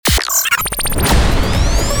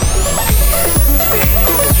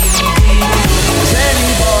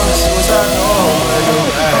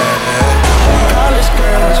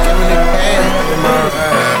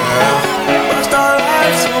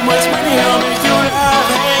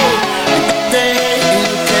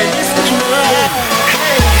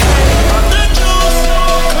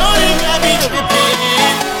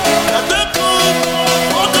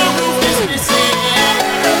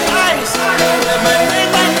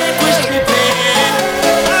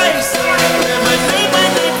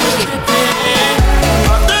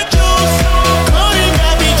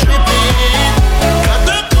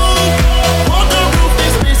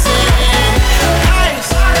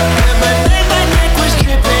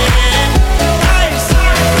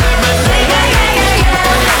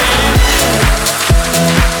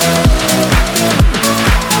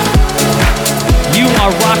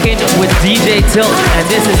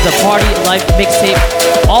is the Party Life Mixtape.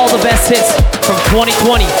 All the best hits from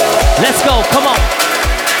 2020. Let's go, come on.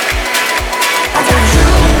 I got you,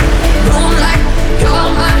 moonlight, you're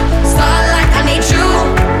my starlight. I need you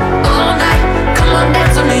all night. Come on,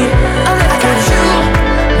 dance with me. I got you,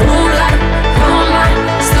 moonlight, you're my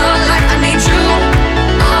starlight. I need you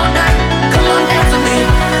all night. Come on, dance with me.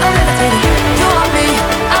 I'm levitating, you want me,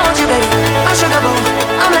 I want you, baby. My sugar boo,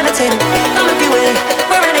 I'm levitating. The Milky Way,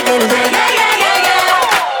 we're renegading. Yeah, yeah, yeah, yeah.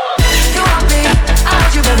 You want me, I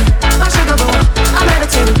want you, baby. My sugar boo, I'm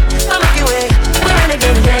levitating. The Milky Way, we're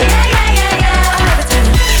renegading. Yeah, yeah, yeah, yeah, yeah. I'm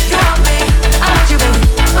levitating. You want me, I want you, baby.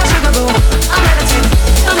 My sugar boo, I'm levitating.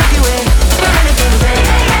 The Milky Way, we're renegading. Yeah,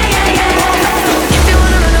 yeah, yeah, yeah, yeah. If you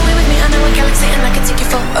wanna run away with me, I know a galaxy and I can take you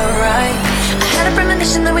for a ride. I had a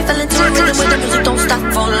premonition that we fell into a rhythm where the music don't stop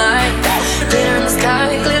for life. Glitter in the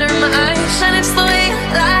sky, glitter in my eyes, shining slow in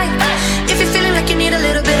light. If you're feeling like you need a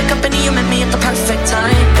little bit of company, you met me at the perfect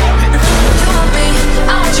time. You want me,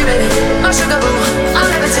 I want you, baby. My sugar boo, I'm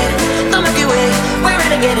levitating. The Milky Way, we're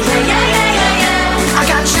renegading. Yeah, yeah, yeah, yeah, yeah. I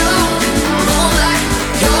got you, moonlight,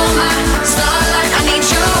 you're my starlight. I need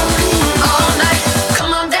you all night.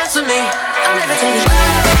 Come on, dance with me. I'm levitating.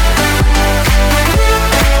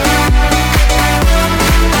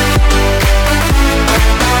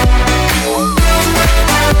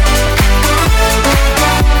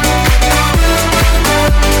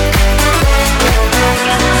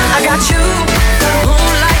 I got you,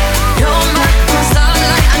 moonlight, you're my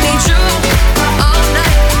starlight. I need you all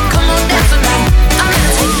night. Come on, dance with me. I'm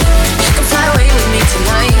levitating. You can fly away with me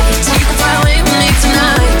tonight. You can fly away with me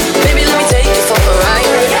tonight. Baby, let me take you for a ride.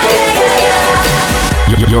 Yeah, yeah, yeah,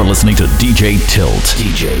 yeah. You're listening to DJ Tilt.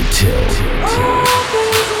 DJ Tilt.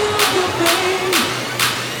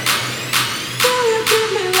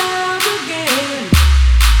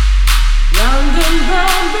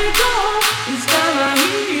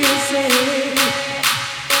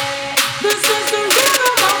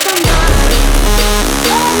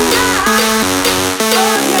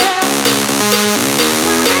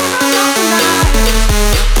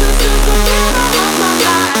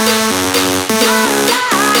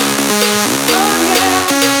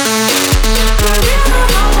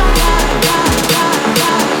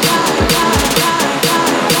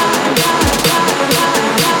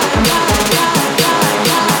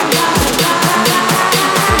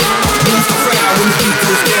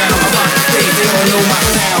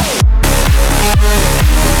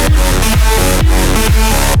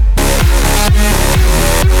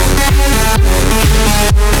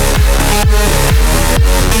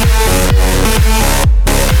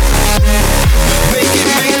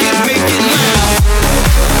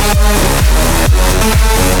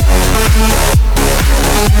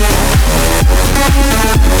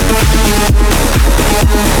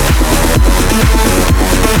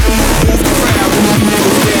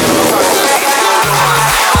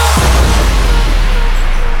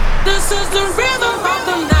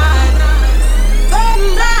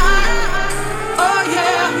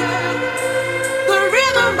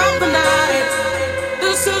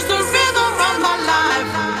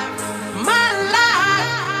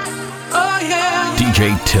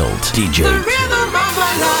 DJ Tilt. DJ Tilt.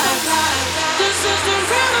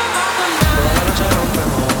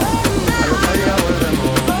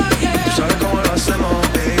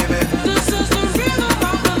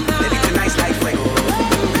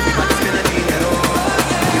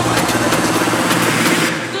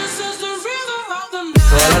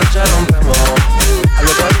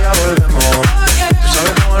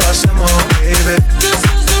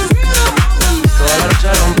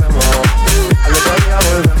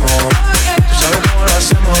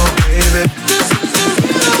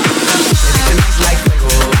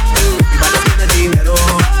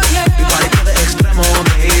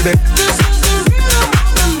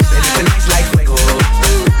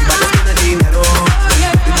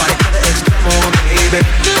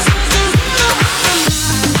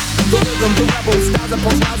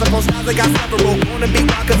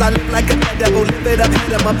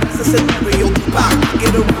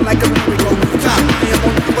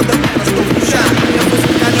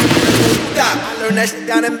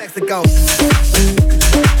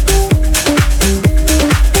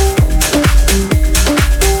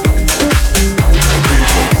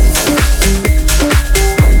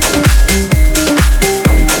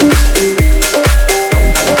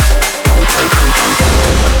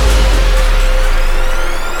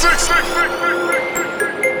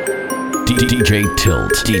 DJ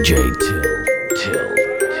Tilt. DJ Tilt. Tilt.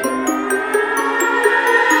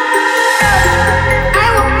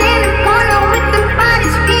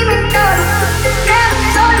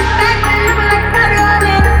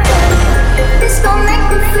 I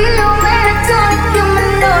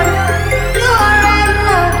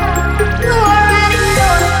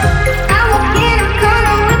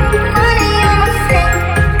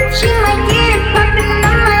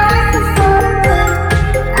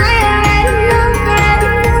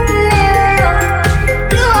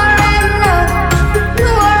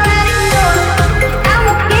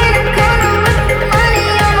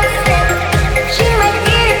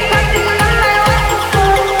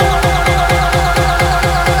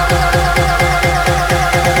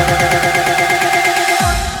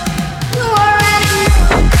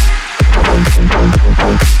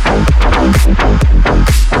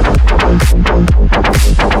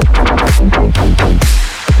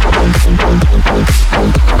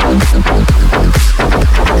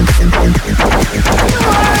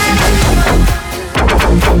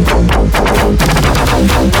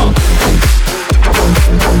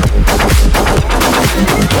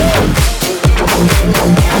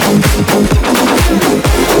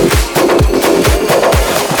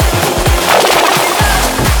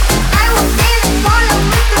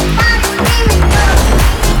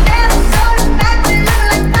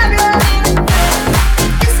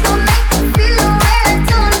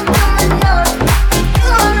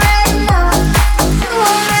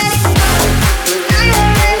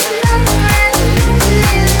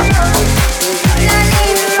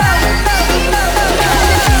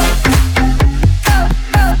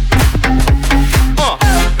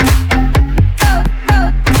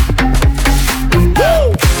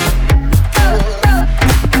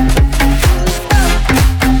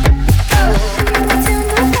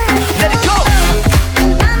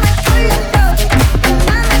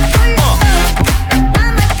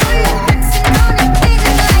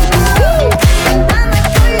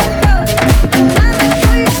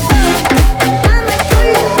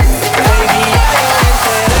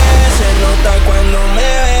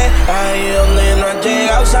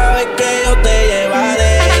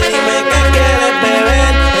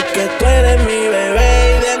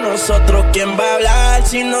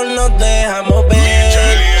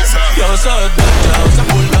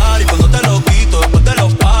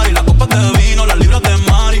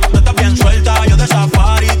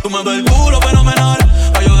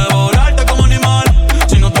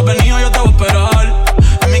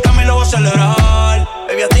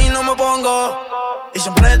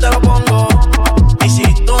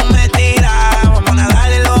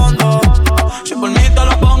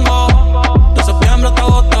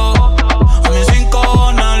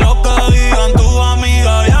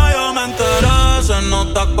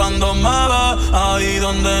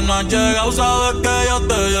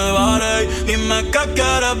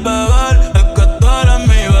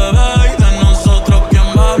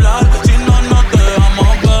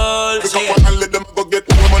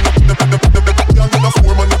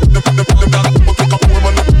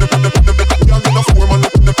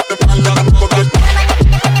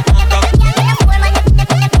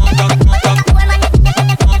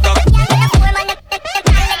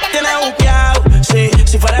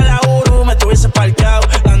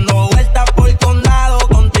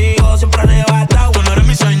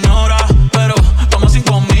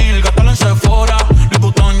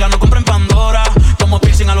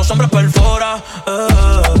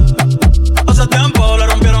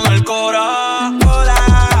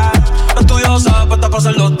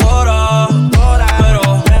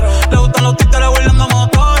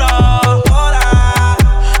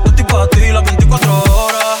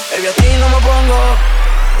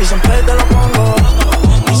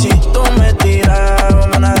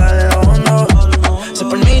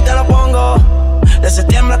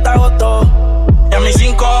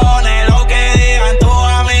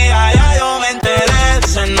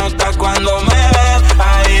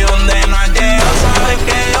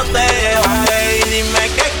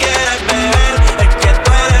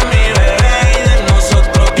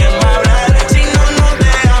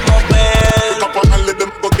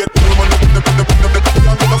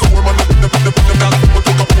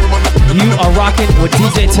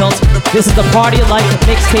This is the Party Life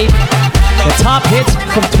mixtape, the top hits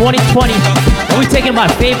from 2020. And we're taking my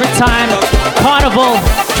favorite time, Carnival,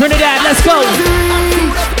 Trinidad, let's go.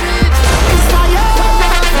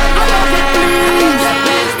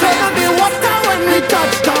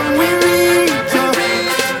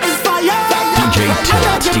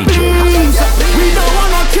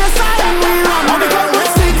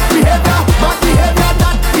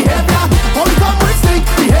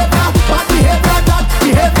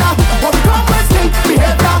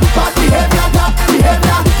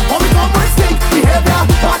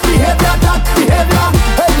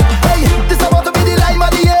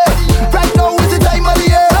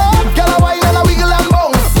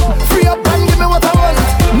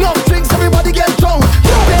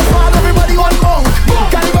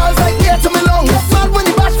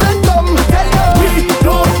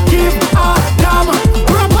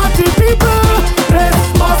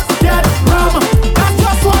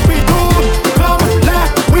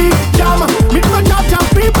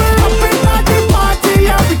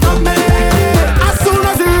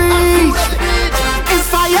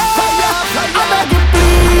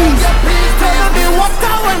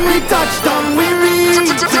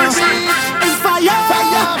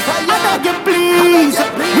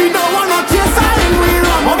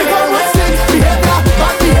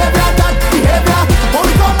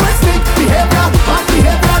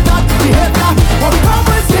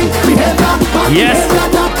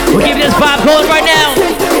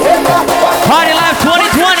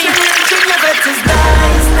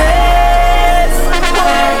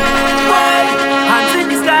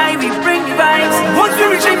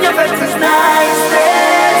 reaching your fetish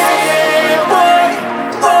niceness. Yeah, boy,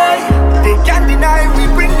 boy. They can't deny we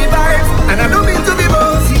bring the vibes, and I don't mean to be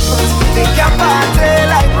bossy, but they can't party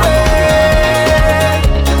like we.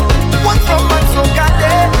 Once from one so got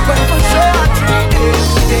there, but for sure I treat it.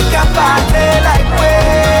 They can't party like we.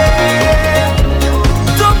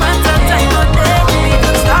 Don't matter time or day, we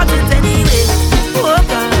can start it anyway. Oh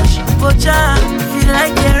gosh, oh child, feel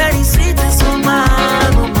like you're ready, sweet and so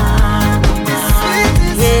man, oh man,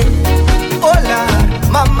 yeah. Oh Lord,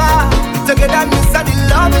 mama, together me say the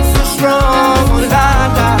love is so strong, oh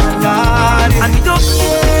Lord, Lord, and we don't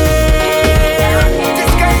care.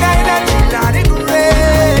 This kind of energy, Lord, it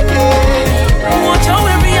great. Watch how we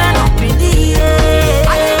are up in the air,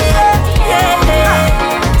 yeah.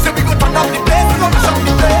 So we go turn up the place, we gonna shock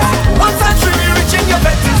the place. Once and three, we reaching your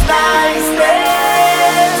bed is niceness.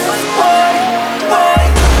 Boy, boy,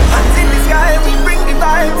 hands in the sky, we bring the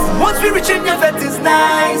vibes. Once we reaching your bed is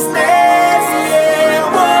niceness. Yeah,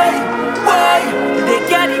 boy, boy, they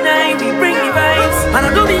can't deny we bring the vibes. And I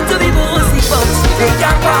don't mean to be bossy, but they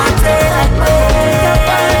can't party like me.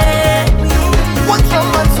 Once from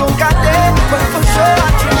one so got there, but for sure I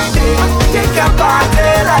treat it. They can't party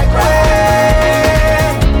like me.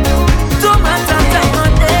 Don't matter time or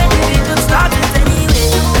day, we can start it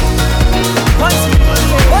anyway. Once we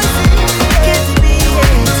get to be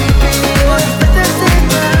ATP, what's the best thing?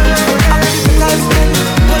 I'm like step,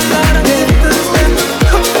 a lot of it, the step.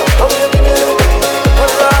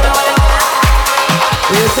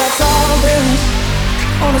 It's that strawberries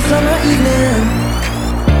on a summer evening,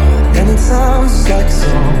 and it sounds like a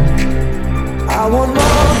song. I want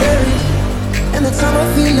more berries and the summer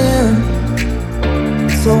feeling,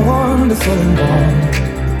 so wonderful and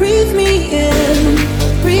warm. Breathe me in,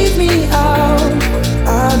 breathe me out.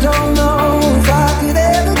 I don't know if I could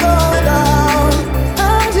ever go down.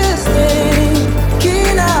 I'm just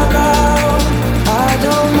thinking out loud. I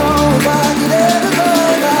don't know if I could ever go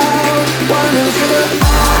down. Wanna sugar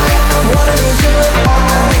high, wanna sugar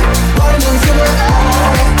high, wanna sugar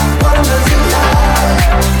high, wanna sugar high,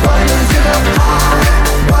 wanna sugar high,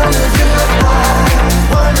 wanna sugar high,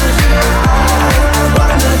 wanna sugar high,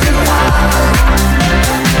 wanna sugar high.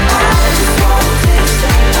 I just wanna taste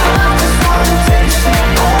it, I just wanna taste it,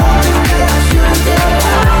 all the way I should get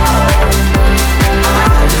high.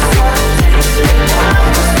 I just wanna taste it, I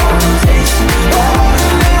just wanna taste it, all the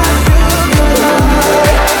way I should get high.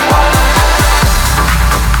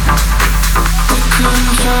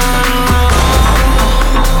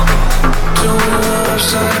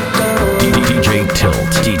 DJ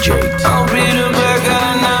Tilt, DJ Tilt. I'll be the bad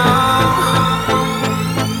guy now,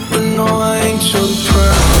 but no, I ain't so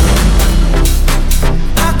proud.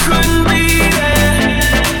 I couldn't be there,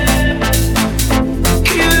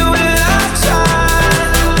 give it without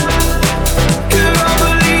time. Could I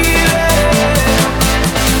believe it?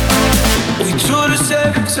 We do this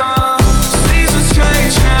every time. Seasons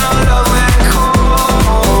change now, love went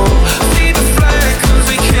cold. See the flag 'cause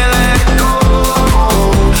we can't let go.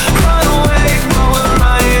 Run away, but we're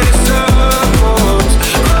running in circles.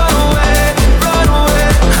 Run away,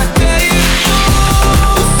 I dare you to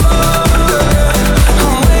go further.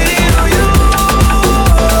 I'm waiting on you.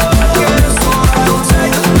 Guess what? I don't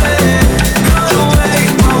take the blame. Run away,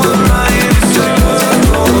 but we're running in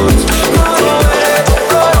circles. Run away.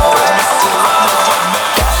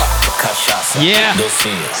 Cachaça, Yeah.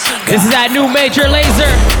 docinho, This is that new Major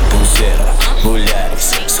Lazer. pulseira,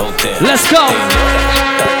 mulheres, solteiras. Let's go. Tem negra,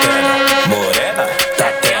 tá tendo, morena, tá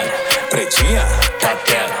tendo, pretinha, tá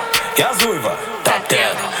tendo, e as uivas, tá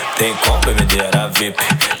tendo. Tem compra, bebedeira VIP,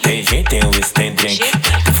 tem gin, tem whisky, tem drink,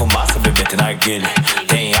 tem fumaça, bebê, tem narguilha,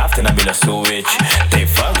 tem after na milha suíte, tem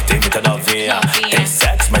funk, tem muita novinha, tem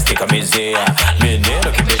sexo, mas tem camisinha.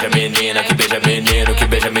 Menino que beija menina, que beija menino, que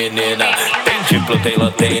beija menina. Tem diplo, tem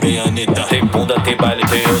loteria, tem Anitta, tem bunda, tem baile,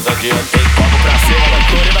 tem ousadia, tem como pra cima,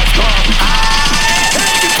 loucura e nós vamos.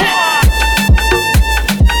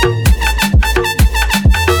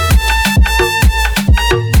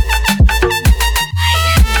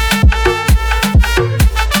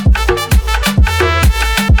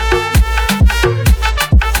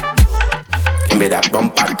 Give me that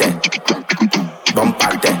bombarte,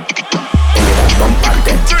 bombarte. Give me that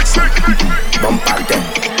bombarte, bombarte.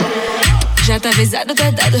 Já tá avisado, tá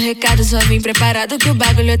dado recado. Só vim preparado que o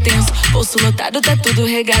bagulho é tenso. Bolso lotado, tá tudo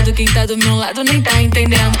regado. Quem tá do meu lado nem tá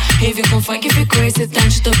entendendo. Rave com funk ficou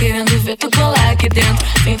excitante. Tô querendo ver tu colar aqui dentro.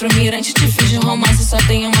 Vem pro mirante, te fiz de romance. Só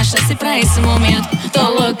tem uma chance pra esse momento. Tô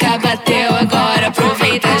louca, bateu agora.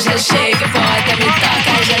 Aproveita, já chega. Bota, me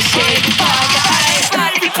toca, já chega. Toca,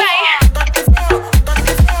 vai, vai, vai.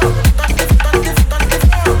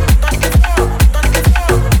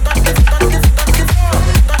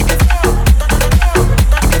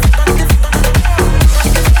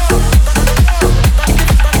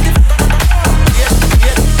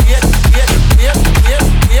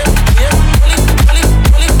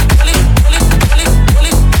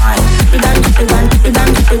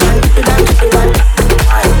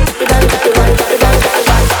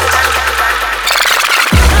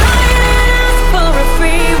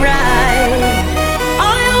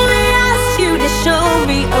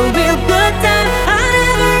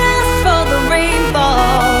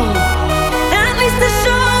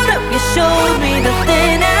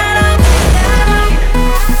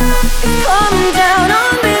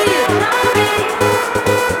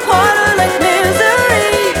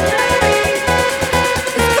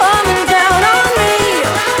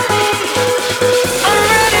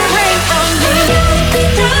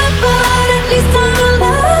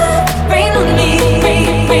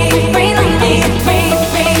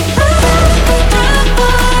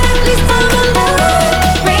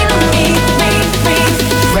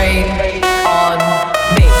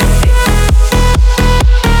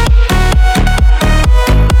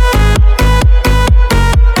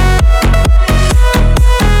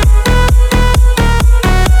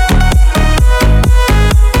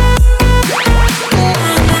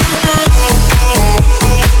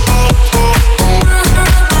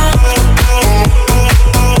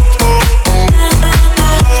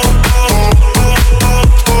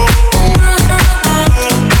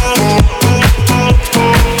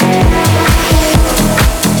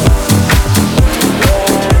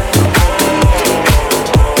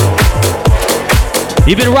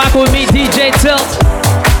 You've been rocking with me, DJ Tilt.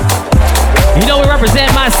 You know we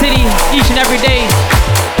represent my city each and every day.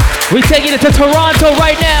 We're taking it to Toronto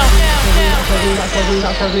right now.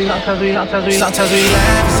 Sometimes we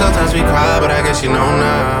laugh, sometimes we cry, but I guess you know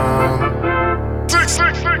now.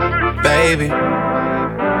 Baby,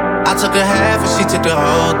 I took a half and she took the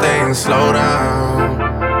whole thing. Slow down,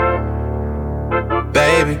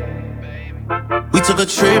 baby. We took a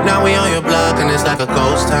trip, now we on your block and it's like a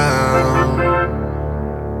ghost town.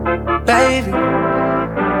 Baby,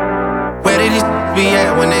 where did these be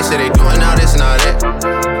at when they say they doing all this and all that?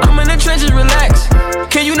 I'm in the trenches, relax.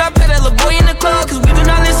 Can you not pay that little boy in the club? Cause we do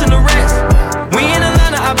not listen to rest. We in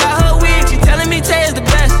Atlanta, I buy her wig. She telling me Tay is the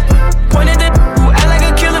best. Pointed at who act like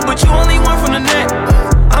a killer, but you only one from the net.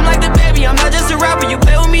 I'm like DaBaby, I'm not just a rapper. You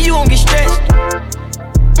play with me, you gon' get stretched.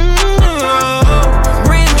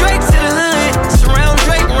 Bring Drake to the hood, surround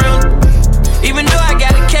Drake around. Even though I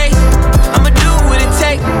got a case, I'ma do what it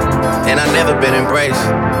take. And I never been embraced,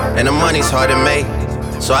 and the money's hard to make.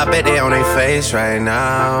 So I bet they on their face right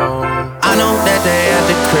now. I know that they at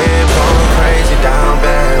the crib going crazy down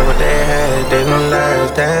bad. What they had didn't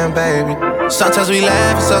last, damn baby. Sometimes we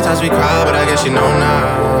laugh and sometimes we cry, but I guess you know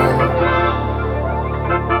now.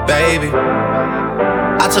 Baby,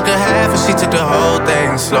 I took a half and she took the whole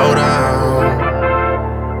thing. Slow down,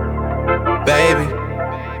 baby.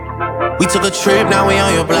 We took a trip, now we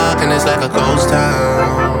on your block and it's like a ghost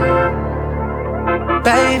town.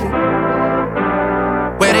 Baby,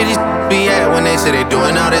 where did these be at when they say they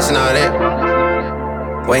doing all this and all that?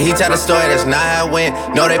 When he tell the story, that's not how it went.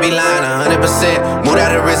 No, they be lying 100%. Moved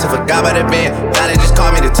out of the wrist and forgot about the band. Now they just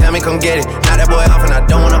called me to tell me come get it. Now that boy off and I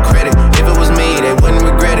don't want no credit. If it was me, they wouldn't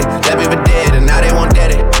regret it. Left me for dead and now they won't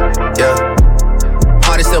dead it. Yeah.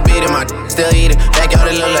 Heart is still beating, my still eating. Backyard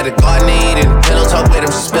it look like the garden eating. Pillow talk with him,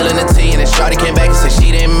 she spilling the tea. And then Shawty came back and said she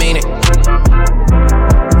didn't mean it.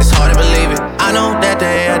 It's hard to believe it. I know that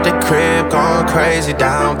they at the crib going crazy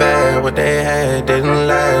down bad. What they had didn't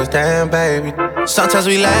last, damn baby. Sometimes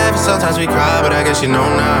we laugh and sometimes we cry, but I guess you know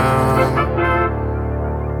now.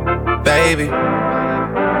 Baby,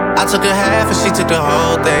 I took a half and she took the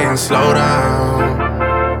whole thing. Slow down,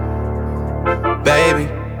 baby.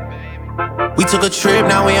 We took a trip,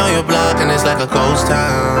 now we on your block and it's like a ghost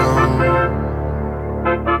town.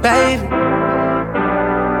 Baby,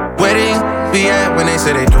 where they be at when they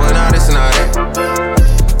say they doing all this and all that?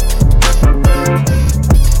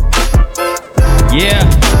 Yeah,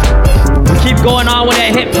 we keep going on with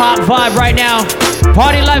that hip hop vibe right now.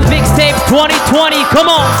 Party Life Mixtape 2020, come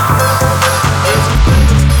on.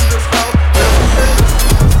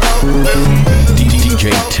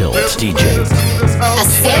 DJ Tilt, DJ. I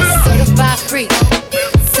said certified free,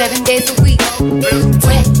 7 days a week.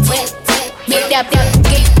 Wet, wet, wet, make that get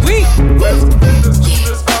weak.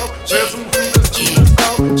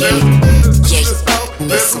 Yeah,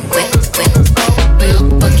 listen, wet, wet, real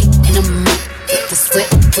bucket in a mouth. With the sweat,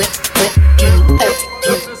 wet, wet, you hurt,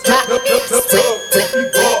 you hot. Sweat, wet,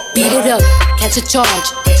 wet, beat it up, catch a charge.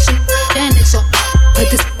 Action, then it's your, put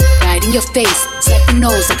this right in your face. Slap your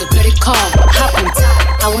nose like a credit card. Hop on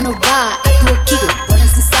top, I wanna ride. I do a giggle,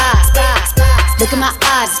 runners inside. Look at my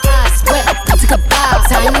eyes, wet, come take a vibe.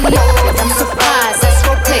 Tiny up, I'm surprised. That's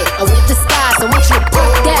okay, I want the skies. I want you to put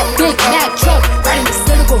that big Mac truck right in the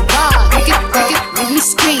center of a ride. Make it, make me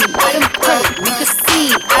scream. I don't cut it, make a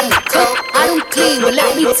scene. I don't cook, I don't clean. But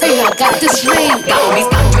let me tell you, I got this ring.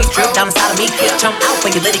 Stop me, drip down inside of me. Quick jump out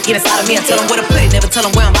when you let it get inside of me. And tell them where to put it, never tell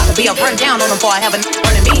them where I'm about to be. I'll burn down on them before I have a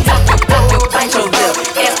burning me. Bite your lip,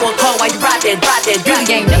 ask for a call while you ride that.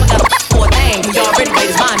 Beauty ain't never got a for a thing. You already made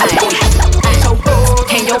his mind up.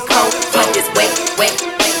 And your coat, but this wet,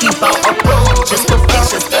 you bought a roll just for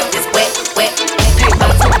pictures, but this wet, pay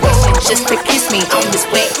my tuition just to kiss me on this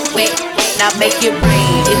wet, now make it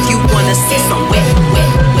rain if you wanna see some wet.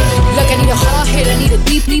 Look, I need a hard hit, I need a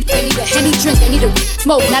deep leap, I need a Henny drink, I need a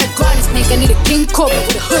smoke, not a garden snake, I need a king cobra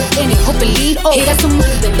with a hook in it, hope it lead. Oh, he got some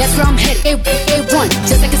money, then that's where I'm headed. A1,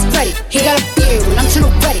 just like it's ready. He got a beard when I'm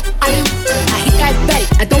tryna read it. I hit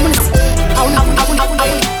diabetic, I don't wanna see.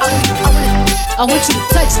 I want you to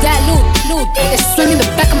touch that loop. It's swinging the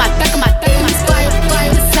back of my spine.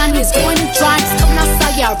 The sun is going and drying, it's coming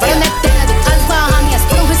outside. Yeah, I run that thing. The colors behind me, I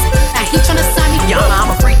spit on his. Now he tryna sign me. Yeah, I'm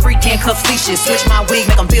a freak, handcuff species. Switch my wig,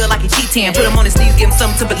 make him feel like he cheating. Put him on his knees, give him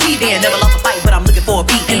something to believe in. Never lost a fight, but I'm looking for a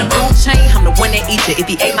beat. In the gold chain, I'm the one that eat you. If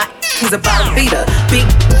he ate my, he's a bottom feeder. Big,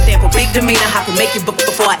 stand for big demeanor. I can make you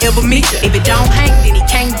before I ever meet you. If it don't hang, then he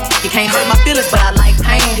can't. You can't hurt my feelings, but I like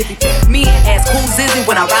pain. If you me and ask who's is it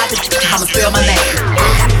when I ride the, I'ma spell my name.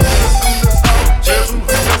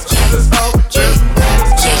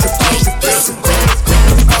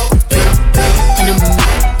 And I'm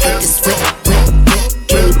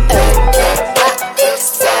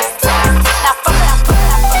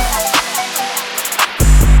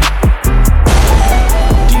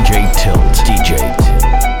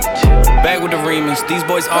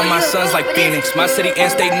all my sons like Phoenix. My city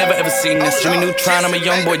and state never ever seen this. Jimmy Neutron, I'm a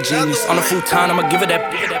young boy genius. On the futon, I'ma give it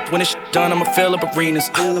that. When it's done, I'ma fill up arenas.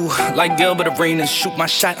 Ooh, like Gilbert Arenas. Shoot my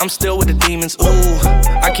shot, I'm still with the demons. Ooh,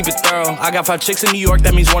 I keep it thorough. I got 5 chicks in New York,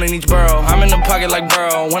 that means 1 in each borough. I'm in the pocket like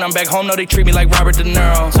Burrow. When I'm back home, no, they treat me like Robert De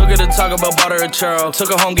Niro. Took her to Taco Bell, bought her a churro. Took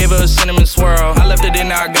her home, gave her a cinnamon swirl. I left it in,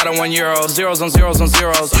 now I got her €1. Zeros on zeros on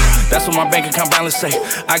zeros. That's what my bank account balance say.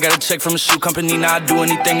 I got a check from a shoe company, now I do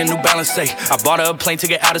anything a New Balance say. I bought her a plane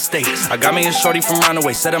ticket out of state. I got me a shorty from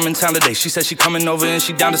Roundaway, said I'm in town today. She said she coming over and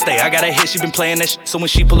she down to stay. I got a hit, she been playing that shit, so when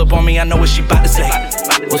she pull up on me, I know what she bout to say.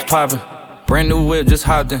 What's poppin'? Brand new whip, just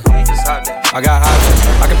hopped in. I got options,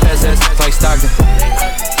 I can pass that like Stockton.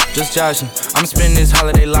 Just joshing, I'm spending this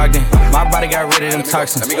holiday locked in. My body got rid of them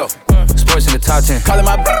toxins. Let me go. Sports in the top 10. Callin'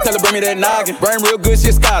 my tell her bring me that noggin. Brain real good, she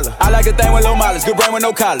a scholar. I like a thing with low mileage, good brain with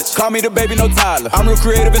no college. Call me the baby, no Tyler. I'm real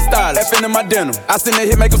creative and stylish. F in my denim. I send a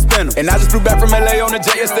hit, make 'em spin 'em. And I just flew back from LA on the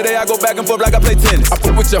jet yesterday. I go back and forth like I play tennis. I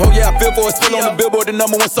put with your hoe, yeah, I feel for it. Still on the Billboard, the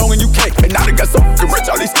 #1 song in UK. And now they got so fucking rich,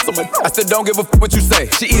 all these so much. I still don't give a fuck what you say.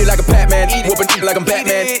 She eat it like a Pac-Man, whoopin' it like I'm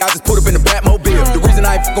Batman. I just put up in the Batmobile. The reason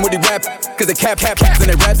I ain't fucking with these rap, cause they caps and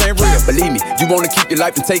their raps ain't real. Believe me, you wanna keep your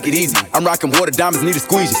life and take it easy. I'm rocking water diamonds, need a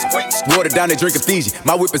squeegee. Water down, they drinkin' Fiji.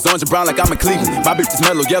 My whip is orange and brown like I'm in Cleveland. My bitch is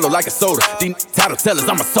mellow yellow like a soda. These title tellers,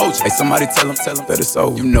 I'm a soldier. Hey, somebody tell them that it's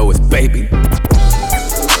over. You know it's baby.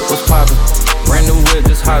 What's poppin'? Brand new whip,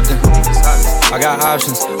 just hopped in. I got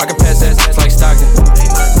options, I can pass that like Stockton.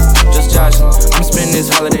 Just joshing, I'm spending this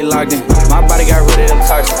holiday locked in. My body got rid of them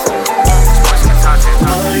toxins. Sports in the top 10.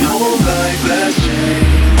 My whole life has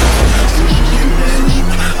changed since you came.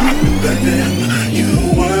 I knew back then you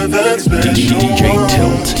were that special DJ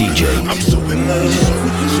Tilt, DJ. I'm so in love,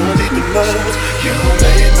 so deep in love. You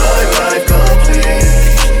made my life complete.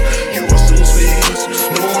 You are so sweet,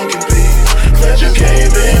 no one can beat. Glad you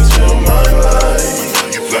came into my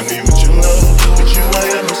life. You fly me with your love, with you I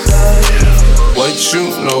am beside. What you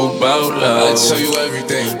know about love? I tell you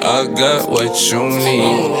everything. I got what you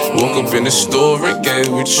need. Woke up in the store and get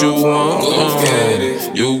what you want.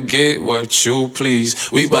 You get what you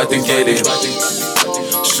please. We bout to get it.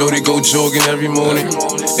 Shorty go jogging every morning,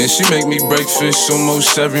 and she make me breakfast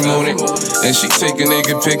almost every morning. And she take a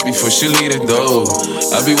nigga pic before she leave the door.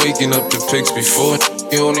 I be waking up the pics before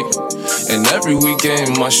on it. And every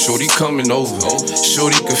weekend my shorty coming over.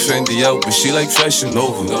 Shorty can Fendi out, but she like Fashion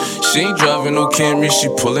Nova. She ain't driving no Camry, she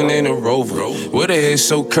pulling in a Rover. With her hair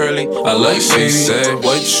so curly, I like she said,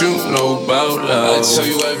 what you know about love? I tell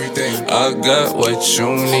you everything. I got what you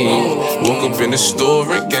need. Woke up in the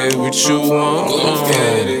store and get what you want.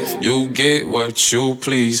 You get what you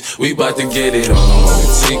please. We bout to get it on.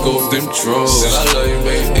 Take off them drawers. I love you,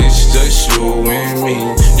 baby. It's just you and me.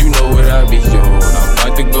 You know what I be on. I'm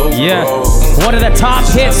about to go. Yeah, one of the top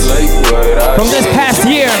hits from this past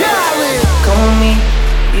year. Come with me,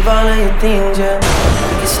 leave all of your things, yeah.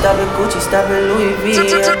 We can stop at Gucci, stop at Louis V,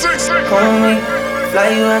 yeah. Come with me, fly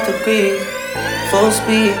you out to Greece. Full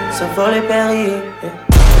speed, so volley Paris, yeah.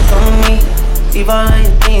 Come with me, leave all of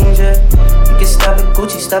your things, yeah. We can stop at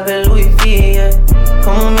Gucci, stop at Louis V, yeah.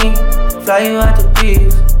 Come with me, fly you out to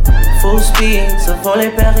Greece. Full speed, so volley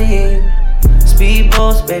Paris.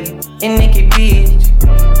 Speedboats, baby, in Nikki Beach.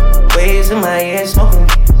 Waves in my head, smoking.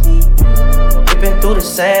 Ripping through the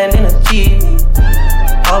sand in a Jeep.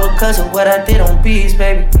 All because of what I did on beats,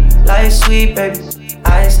 baby. Life sweet, baby.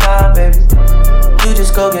 I ain't stop, baby. You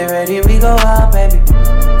just go get ready, we go out, baby.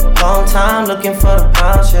 Long time looking for the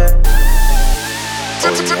bounce, yeah.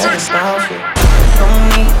 Come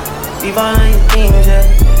with me, leave all of your things, yeah.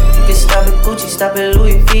 You can stop at Gucci, stop at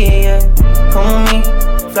Louis V, yeah. Come with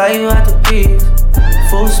me, fly you out to Greece.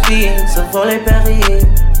 Full speed, so volley Paris.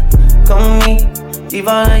 Come with me, leave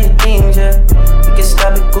all of your things, yeah. You can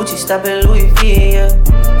stop at Gucci, stop at Louis V, yeah.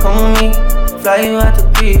 Come with me, fly you out to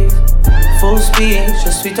Greece. Full speed,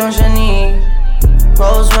 je suis ton génie.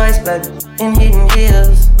 Rolls Royce, baby, in hidden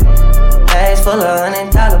hills. Bags full of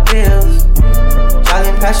 $100 bills.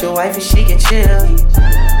 Jogging past your wife and she get chilled.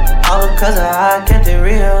 All because of how I kept it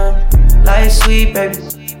real. Life sweet, baby,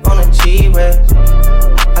 on a G-Way.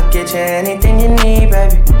 I get you anything you need,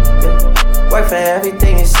 baby. Yeah. Work for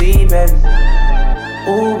everything you see, baby.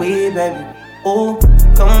 Ooh, wee, baby. Ooh,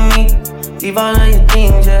 come with me, leave all of your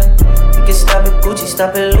things, yeah. You can stop at Gucci,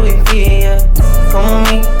 stop at Louis V, yeah. Come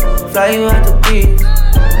with me, fly you out to Greece.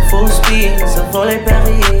 Full speed, so volley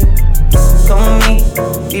Paris. Come with me,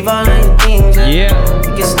 leave all of your things, yeah.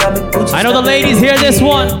 You can stop at Gucci. I know the ladies hear this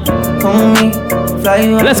one. Come with me, fly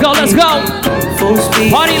you out. Let's go, let's go. Full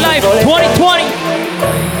speed, Party Life 2020.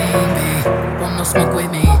 Want no smoke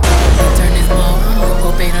with me? Turn this mode, go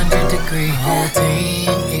 800 degree. Whole team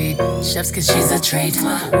eat steps cause she's a treat.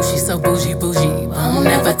 Ooh, she's so bougie, bon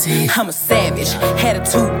appetit. I'm a savage,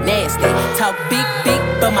 attitude nasty. Talk big,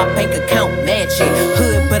 but my bank account match it.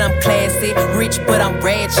 Hood, but I'm classy. Rich, but I'm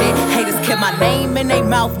ratchet. Haters kept my name in their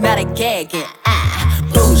mouth, now they gagging.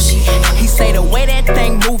 Bougie. He say the way that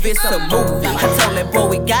thing move, it's a movie. I told that boy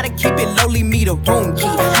we gotta keep it lowly, me the room key.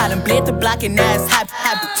 I done bled the block and now it's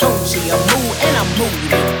Tunchi. I'm mood and I'm moody.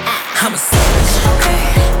 I'm a savage,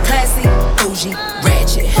 classy, bougie,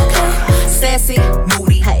 ratchet, sassy,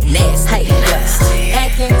 moody, nasty,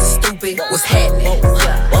 acting stupid. What's happening?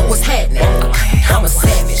 What's happening? I'm a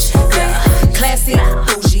savage, classy,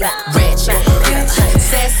 bougie, ratchet,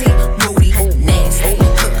 sassy, moody, nasty,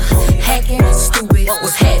 hacking, stupid.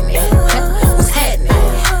 What's happening? What's happening?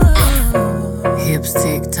 Hips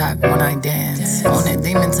tick-tock when I dance. On that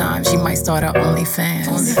demon time, she might start her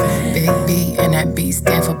OnlyFans. Big B and that B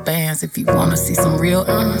stand for bands. If you wanna see some real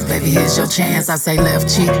baby, here's your chance. I say left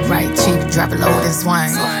cheek, right cheek, drop it low and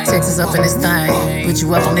swing. Texas up in this thing, put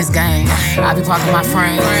you up on this gang. I be parking my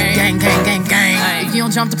frame, gang, gang, gang, gang. If you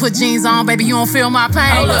don't jump to put jeans on, baby, you don't feel my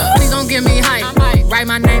pain. Please don't give me hype, write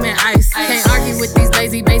my name in ice. Can't argue with these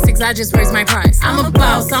lazy basics, I just raise my price. I'm a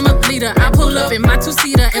boss, I'm a leader, I pull up in my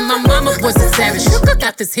two-seater, and my mama was a savage.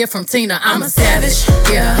 Got this here from Tina, I'm a savage,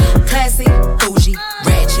 yeah. Classy, bougie,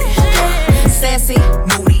 ratchet, sassy,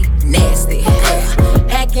 moody, nasty,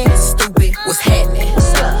 hacking, stupid. What's happening?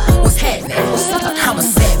 What's happening? I'm a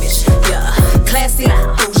savage, yeah. Classy,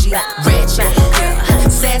 bougie, ratchet,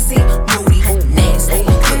 sassy, moody, nasty,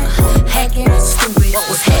 hacking, stupid.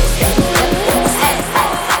 What's happening? What's happening?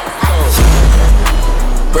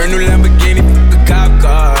 Brand new Lamborghini, a cop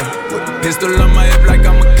car. With a pistol on my hip like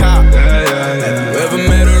I'm a cop. Have you ever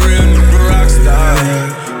met a real nigga rock star?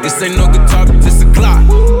 This ain't no guitar, but this a clock.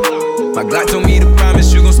 My Glock told me to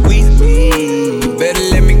promise you gon' squeeze me. You better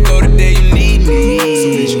let me go the day you need me. So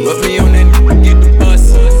bitch, rub me on that nigga, get the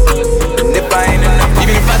bus. And if I ain't enough,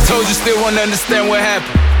 even if I told you, still won't understand what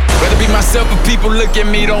happened. Rather be myself if people look at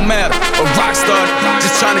me, don't matter. A rock star,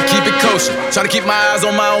 just trying to keep it kosher. Trying to keep my eyes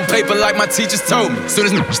on my own paper like my teachers told me. Soon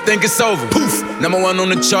as niggas think it's over, poof, #1 on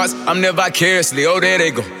the charts, I'm there vicariously. Oh, there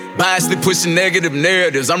they go. Biasly pushing negative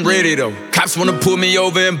narratives, I'm ready though. Cops wanna pull me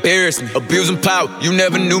over, embarrass me. Abusing power, you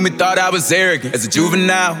never knew me, thought I was arrogant. As a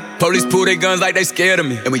juvenile, police pull their guns like they scared of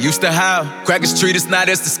me. And we used to howl, crackers treat us, now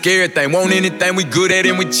that's the scary thing. Want anything we good at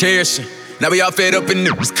and we cherish it. Now we all fed up and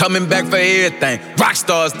niggas coming back for everything. Rock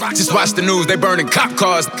stars, just watch the news, they burning cop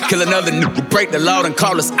cars. Kill another nigga, break the law and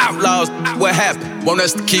call us outlaws. What happened? Want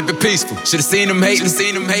us to keep it peaceful. Should've seen them hating,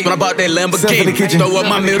 when I bought that Lamborghini. Throw up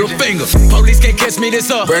my middle finger. Police can't catch me this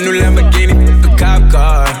up. Brand new Lamborghini, a cop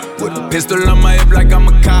car. With a pistol on my hip like I'm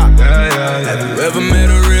a cop. Have you ever met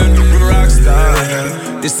a real nigga rock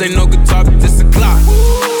star? This ain't no guitar, but this a clock.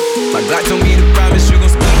 My Glock told me to promise you gon'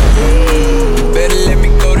 squeeze me. Better let me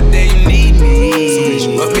go the day you need me. So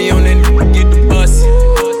bitch, rub me on that nigga, get the bus.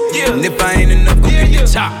 Yeah. And if I ain't enough, go get the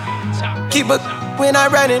chop. Keep a when I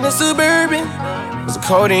ride in the Suburban. Was a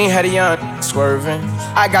codeine, had a young swerving.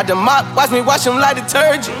 I got the mop, watch me wash him like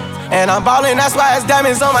detergent. And I'm ballin', that's why it's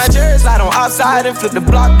diamonds on my jersey. Slide on outside and flip the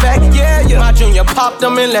block back, yeah, yeah. My junior popped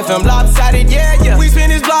them and left him lopsided, yeah, yeah. We spin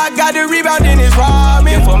his block, got the rebound in his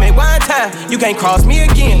robbing. For me one time, you can't cross me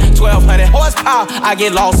again. 1200 horsepower, I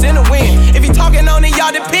get lost in the wind. If he talking on it,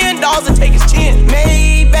 y'all depend, dolls and take his chin.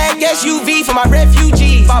 Maybach SUV for my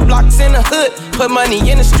refugees. 5 blocks in the hood, put money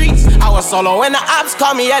in the streets. I was solo and the ops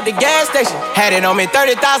called me at the gas station. Had it on me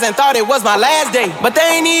 30,000, thought it was my last day. But they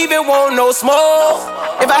ain't even want no smoke.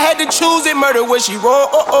 If I had to choose it, murder would she roll?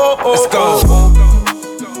 Let's go.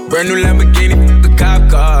 Brand new Lamborghini, a cop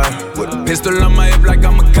car. With a pistol on my hip like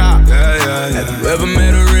I'm a cop. Have you ever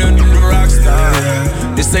met a real nigga rock star?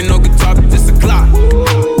 This ain't no guitar, but this a clock.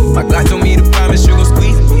 My Glock told me to promise you gon'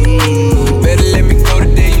 squeeze me. Better let me go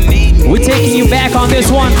the day you need me. We're taking you back on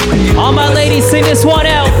this one. All my ladies, sing this one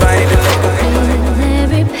out.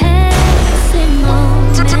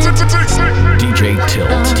 DJ Tilt,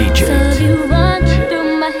 DJ.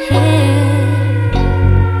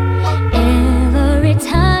 Every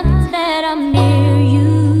time that I'm near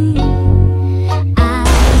you, I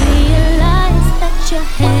realize that you're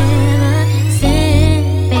heaven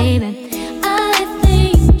sent, baby. I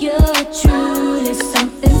think you're truly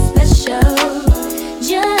something special.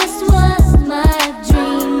 Just what my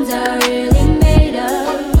dreams are really made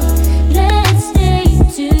of.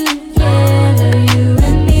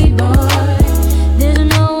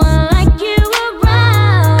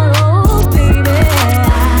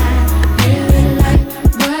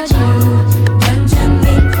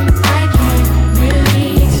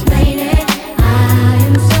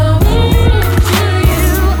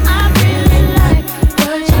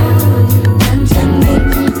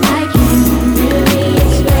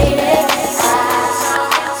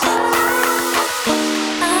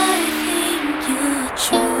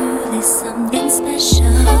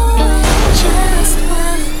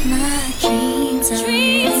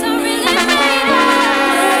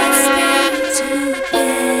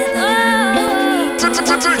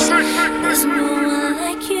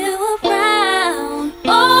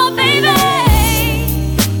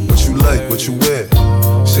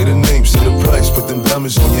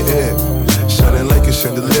 diamonds on your ear, shining like a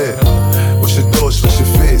chandelier. What's your thoughts, what's your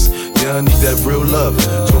fears? Yeah, I need that real love.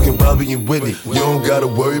 Talking Bobby and Whitney. You don't gotta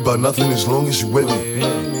worry about nothing as long as you with me.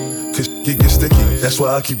 Cause it gets sticky, that's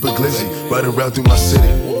why I keep a glizzy right around through my city.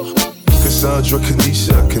 Cassandra,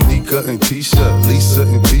 Kanisha, Kanika and Tisha, Lisa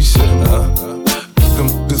and Tisha. Them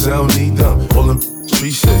cause I don't need them. All them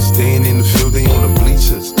street shit, staying in the field, they on the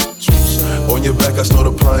bleachers. On your back, I start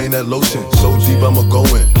applying that lotion. So deep, I'ma go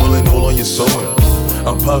in, pulling all on your sewing.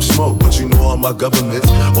 I'm Pop Smoke, but you know all my governments.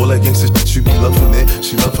 All that gangsta shit, you be loving it.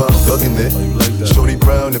 She love how I'm thugging it. Shorty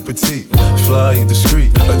brown and petite, fly and discreet,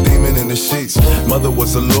 a demon in the sheets. Mother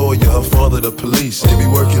was a lawyer, her father the police. They be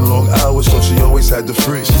working long hours, so she always had the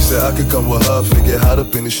free. She said I could come with her, get hot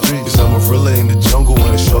up in the streets. I'm a gorilla in the jungle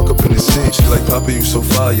and a shark up in the sea. She like, Papa, you so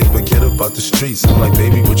fire, but get up out the streets. I'm like,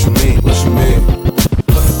 baby, what you mean? What you mean?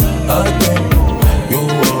 I think you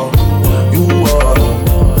are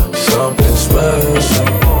something special.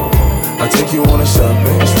 I take you on a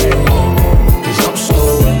shopping spree, 'cause I'm so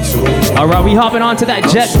into you. Alright, we hopping onto that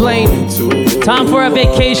jet plane. Time for a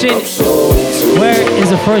vacation. Where is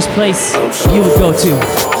the first place you would go to?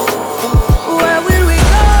 Where will we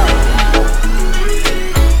go?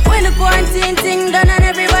 When the quarantine thing done and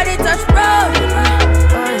everybody touch road.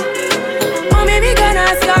 Oh, maybe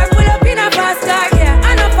gonna start, pull up in a fast car, yeah.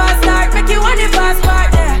 I know fast start, make you want the fast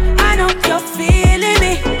part, yeah. I know you're feeling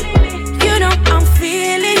me. You know I'm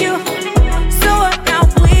feeling you. So what now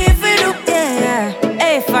we feel do, yeah.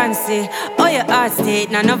 Hey, fancy. Oh, your heart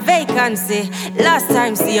state, now no vacancy. Last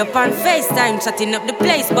time, see you on FaceTime, chatting up the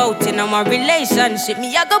place, bout in my relationship.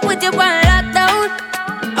 Me, I go put you on lockdown.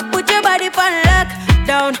 I put your body on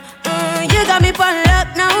lockdown. You got me on lock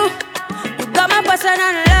now. You got my person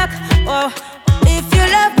on lock. Oh, if you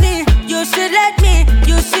love me, you should let me.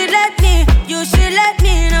 You should let me. You should let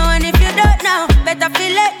me know. And if you don't know, better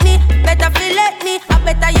feel let me. Better feel let me. I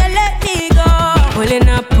better you let me go. Pulling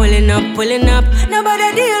up, pulling up, pulling up.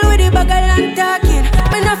 Nobody deal with the bagel and talking.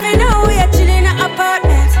 Me nothing know we are chilling in an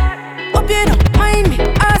apartment. Hope you don't mind me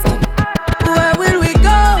asking, where will we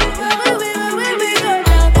go? Where will we go?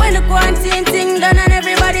 When the quarantine thing done and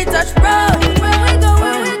everybody touch road. Where we go?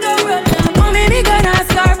 Oh, maybe gonna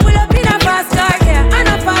start, pull up in a fast car, yeah. I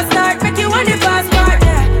know fast start, make you want the fast part,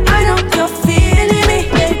 yeah. I know you're feeling me,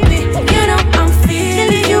 baby. You know I'm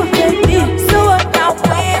feeling you, baby. So what now?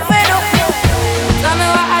 Wait, tell me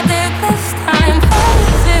what I did this time. How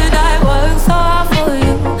did I work so hard for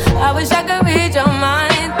you? I wish I could read your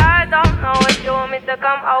mind. I don't know if you want me to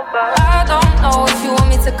come over. I don't know if you want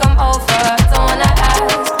me to come over. Don't wanna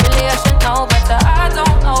ask, really I should know better. I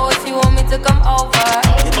don't know if you want me to come over.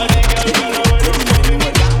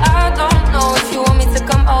 I don't know if you want me to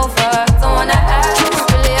come over. Don't wanna ask,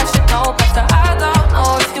 really I should know better. I don't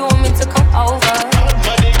know if you want me to come over.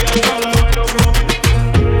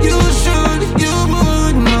 You should, you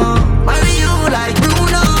would know. Marry you like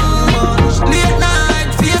Bruno. Late night,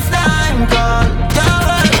 FaceTime call. You're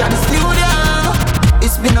right at the studio.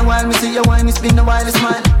 It's been a while, me see you wine. It's been a while, you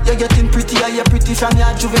smile. You're getting prettier, you're pretty from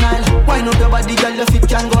your juvenile. Wine up your body, girl, your feet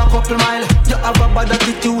can go a couple mile. You have a bad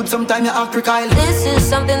attitude, sometimes you act crocodile. This is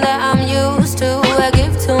something that I'm used to. I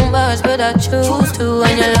give too much, but I choose to.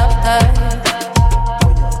 And you love that.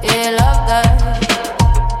 Yeah, you love that.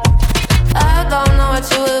 I don't know what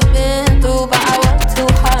you have been through, but I work too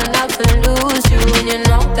hard not to lose you. And you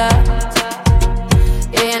know that.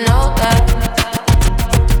 Yeah, you know that.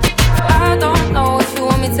 I don't know if you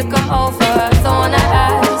want me to come over. Don't wanna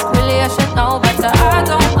ask, really I should know better. I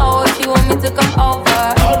don't know if you want me to come over.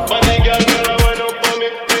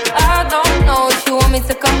 I don't know if you want me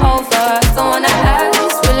to come over. Don't wanna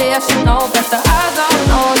ask, really I should know better. I don't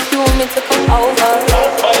know if you want me to come over.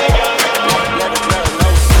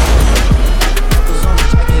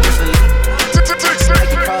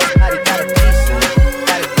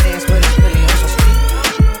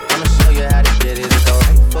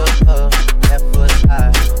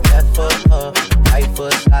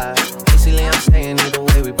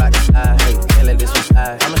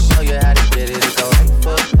 I'ma show you how to get it. It go right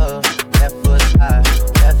foot up, left foot slide,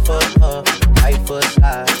 left foot up, right foot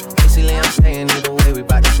slide. Basically, I'm saying either way we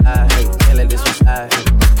bout to slide. Hey, can't let this one slide. Hey,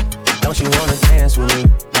 don't you wanna dance with me?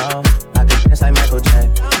 No, I could dance like Michael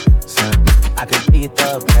Jackson. I could beat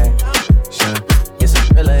the passion. It's a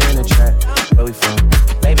thriller in the track. Where we from?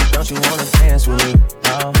 Baby, don't you wanna dance with me?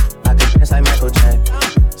 No, I could dance like Michael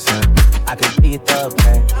Jackson. I could beat the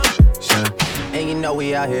passion. And you know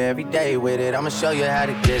we out here every day with it. I'ma show you how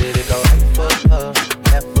to get it. It go right foot up,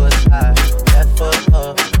 left foot slide, left foot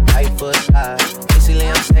up, right foot slide. Basically,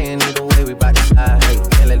 I'm saying either way we bout to slide. Hey,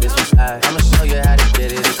 can't let this one slide. I'ma show you how to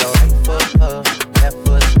get it. It go right foot up, left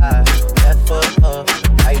foot slide, left foot up,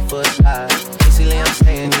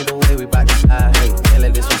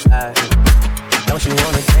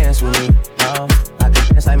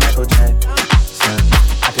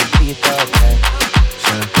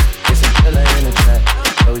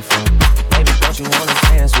 you wanna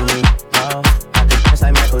dance with me. Oh, I could dance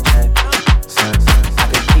like Michael Jackson. I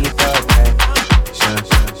could keep up, Jackson.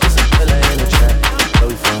 Just a killer in the trap. Where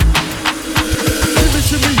we from?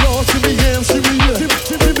 Shimmy y'all, shimmy yam, shimmy yeah.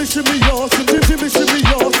 Shimmy y'all, shimmy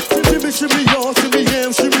y'all, shimmy y'all, shimmy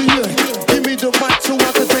yam, shimmy yeah. Give me the mic so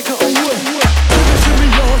I can take it away. Shimmy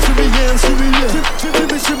y'all, shimmy yam, shimmy yeah.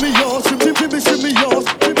 Shimmy y'all, shimmy y'all,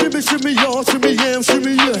 shimmy y'all, shimmy yam,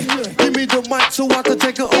 shimmy yeah. Give me the mic so I can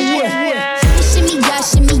take it away. Shimmy y'all,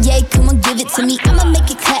 shimmy yay, come on give it to me. I'ma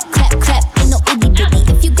make it clap, clap, clap, ain't no itty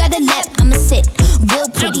bitty. If you got a lap, I'ma sit real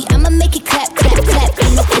pretty. I'ma make it clap, clap, clap,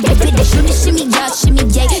 ain't no itty bitty. Shimmy y'all, shimmy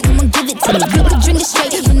yay, come on give it to me. You can drink it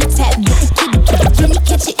straight from the tap, get the kitty kitty. Can you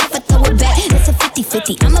catch it if I throw it back? That's a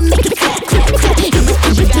 50-50. I'ma make it clap, clap, clap, ain't no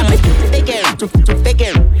itty bitty. Big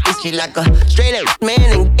ass, she like a straight up man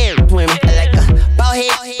and air women. I like a bald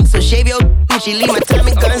head, so shave your. She leave my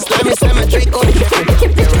Tommy gun, slam my Draco.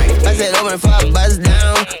 Yeah, right. I said open for a buzz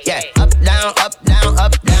down. Yeah, up, down, up, down,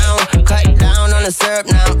 up, down. Cut down on the syrup,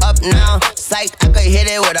 now I'm up now. Psych, I could hit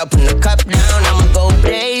it without putting the cup down. I'ma go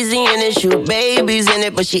crazy in it, shoot babies in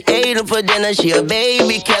it. But she ate them for dinner, she a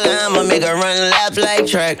baby killer. I'ma make her run laps like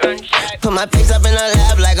track. Put my face up in her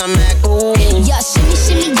lap like I'm Mac. Ooh. Yeah,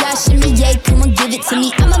 shimmy, yeah, shimmy, yay, come on give it to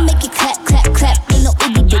me. I'ma make it clap, clap, clap, ain't no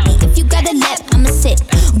itty bitty. If you got a lap, I'ma sit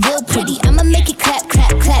real pretty. I'ma make it clap,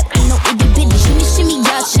 clap, clap, ain't no itty bitty. Shimmy,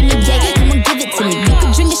 yeah, shimmy, yay, come on give it to me. You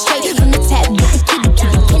can drink it straight from the tap, get the kitty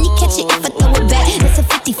kitty. Can you catch it if I throw it back? That's a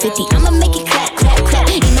 50-50. I'ma make it clap, clap, clap,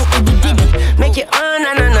 ain't no itty bitty. Make it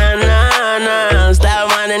na na na na na. Stop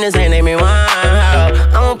whining, this ain't make me whine.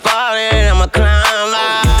 I'm a party and I'm a clown.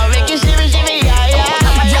 Make it shimmy, shimmy, yeah,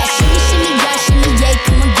 yeah. Yeah, shimmy, yeah, shimmy, yay,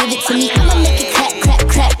 come on give it to me. I'ma make it clap, clap,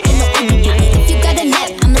 clap, ain't no itty bitty. If you got a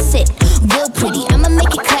lap, I'ma sit real pretty. I'ma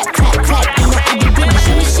make it clap, clap, clap, ain't no itty bitty.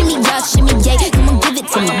 Shimmy, yeah, shimmy, yay, come on give it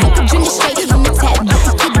to me. You can drink it straight from the tap, get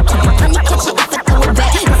the kitty kitty. Can you catch it if I throw it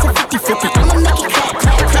back? That's a 50-50. I'ma make it clap,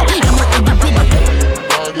 clap, clap, ain't no itty bitty.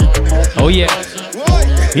 Oh yeah.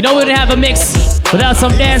 You know we didn't have a mix without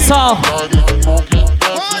some dance hall.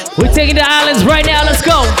 We're taking the islands right now. Let's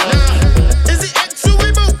go.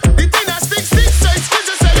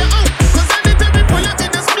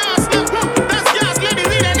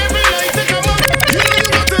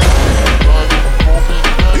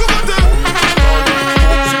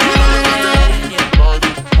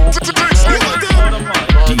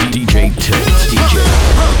 DJ Tilt, DJ.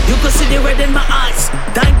 You could see the red in my eyes.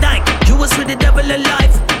 Dang, dang, you was with the devil alive.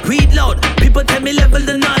 Read loud, people tell me level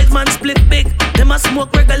the knife. Man split big, them a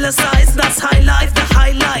smoke regular size. That's high life, the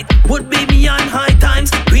highlight would be beyond high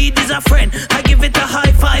times. Read is a friend, I give it a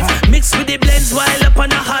high five. Mixed with the blends while up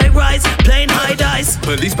on a high rise. Playing high dice.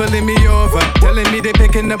 Police pulling me over, telling me they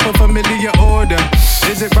picking up a familiar order.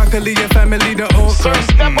 Is it broccoli, your family, the old Sir,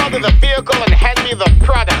 step out of the vehicle and hand me the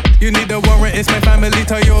product. You need a warrant, it's my family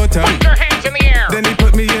Toyota. Put your hands in the air. Then he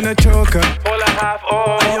put me in a choker. All I have,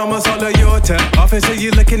 oh. I almost all of your time. Officer,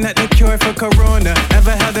 you looking at the cure for corona.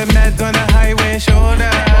 Ever held a meds on a highway shoulder?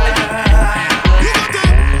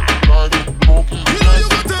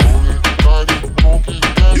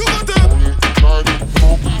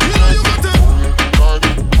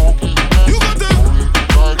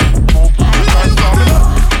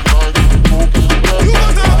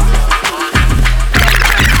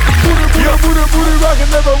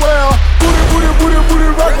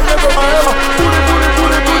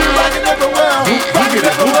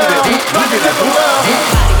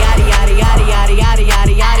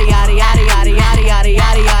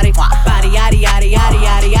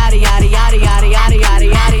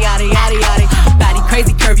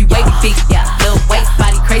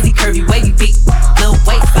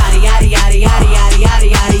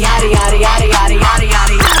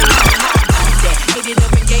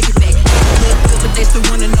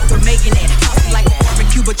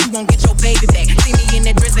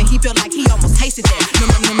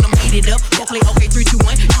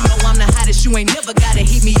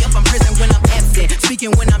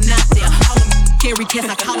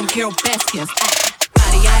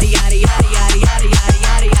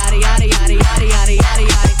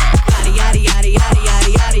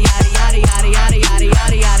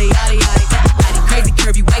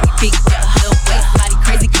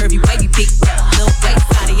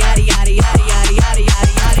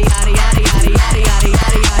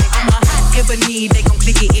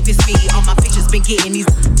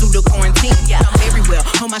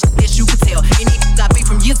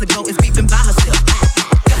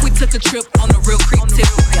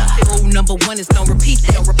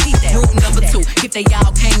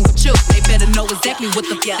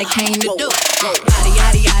 They came to do.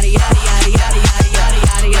 Yaddy yaddy yaddy yaddy yaddy yaddy yaddy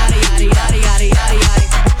yaddy yaddy yaddy yaddy yaddy yaddy.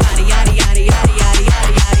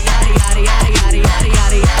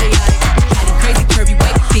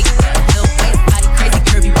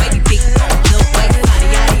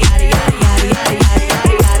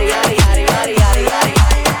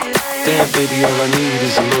 Damn, baby, all I need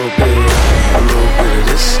is a little bit of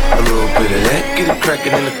this, a little bit of that. Get it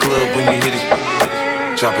crackin' in the club when you hit it.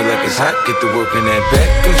 Drop it like it's hot, get to work in that back.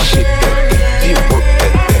 Go shit that thing, you work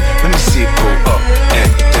that thing. Let me see it go up and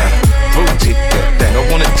down. Rotate that thing, I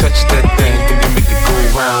wanna touch that thing. Then you make it go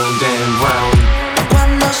round and round.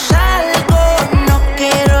 Cuando salgo no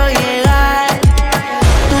quiero llegar.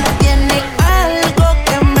 Tú tienes algo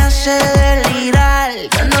que me hace delirar.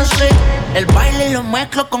 Yo no sé, el baile lo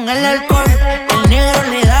mezclo con el alcohol. El negro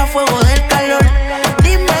le da fuego del calor.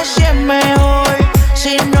 Dime si es mejor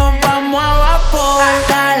si nos vamos a vapor.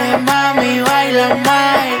 Dale mami, baila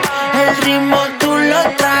más. El ritmo tú lo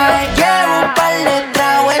traes. Llevo un par de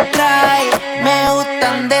tragos trae. Me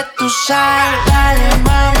gustan de tu sal. Dale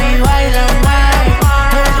mami, baila más.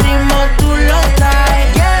 El ritmo tú lo traes.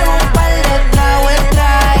 Llevo un par de tragos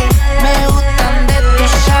trae. Me gustan de tu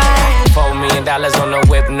sal. $4 million on the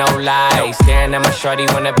whip, no lies. Staring at my shorty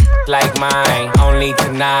when a like mine. Only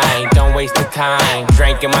tonight, don't waste the time.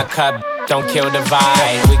 Drink in my cup, don't kill the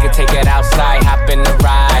vibe. We can take it outside, hop in the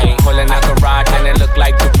ride. Pulling out garage and it look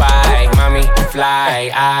like Dubai. Mommy,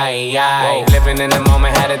 fly, aye. Living in the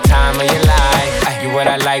moment, had a time of your life. You what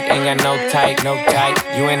I like, ain't got no type, no type.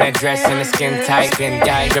 You in that dress and the skin tight,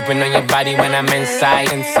 dripping on your body when I'm inside.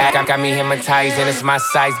 Got me hypnotized and it's my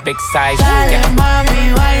size, big size. Dale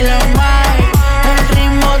mami, baila más. El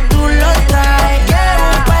ritmo tú lo traes. Llevo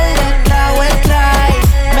un par de tragos trae.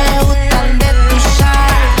 Me gustan de tu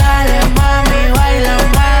sal. Dale mami, baila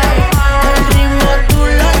más. El ritmo tú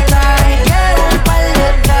lo traes. Llevo un par de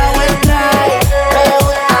tragos trae. Me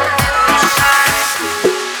gustan de tu sal.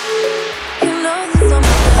 You know that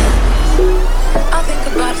sometimes I think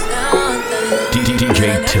about something. DJ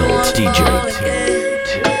Tilt, DJ Tilt.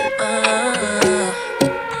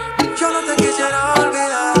 Yo no te quisiera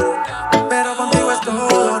olvidar, pero contigo es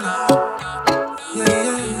todo nada.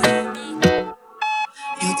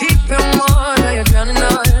 You deep in water, you're drowning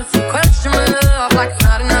us. You question my love like it's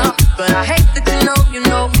not enough. But I hate that you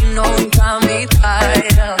got me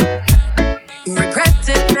tied up. You regret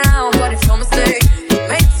it now, but it's no mistake. It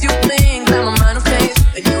makes you think that my mind will change.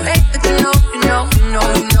 And you hate that you know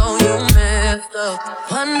you messed up.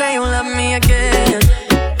 One day you'll love me again.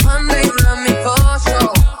 One day you'll love me for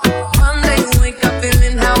sure. One day you wake up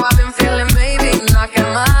feeling how I've been feeling, baby, knock at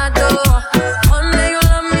my door. One day you'll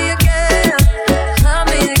love me again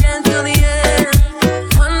till the end.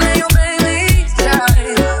 One day you'll make me try.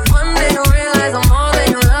 One day you'll realize I'm more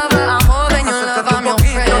than your lover, I'm more than your love, I'm your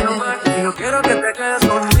friend. Yo quiero que te quedes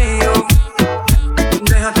conmigo.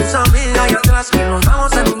 Deja tus amigas y atrás que nos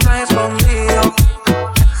vamos en un viaje escondido.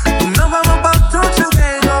 Nos vamos pa' otros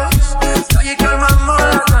changueros. Estoy calmando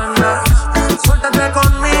las ganas. Suéltate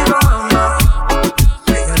conmigo, mamá.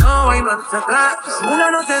 Que yo no voy más atrás.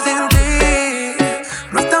 Una noche sin ti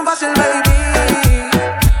no es tan fácil, baby.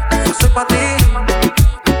 Yo soy pa' ti,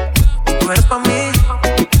 tú eres pa' mí.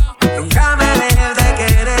 Nunca me dejes de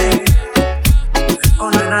querer. Oh,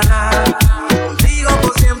 na. Contigo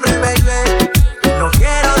por siempre, baby. No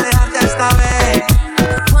quiero dejarte esta vez.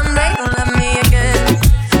 One day you'll love me again.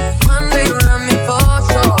 One day you'll love me for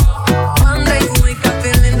sure. One day you wake up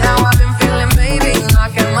feeling how I've been feeling, baby,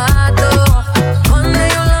 knock at my door. One day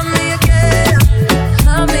you'll love me again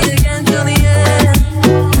till the end.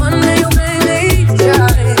 One day you'll make me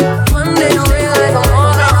try. One day you'll realize I'm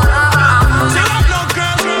more than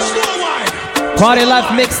Party Life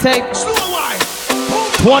mixtape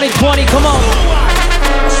 2020, come on.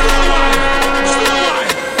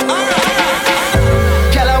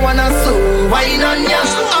 Girl, I wanna slow wine on ya.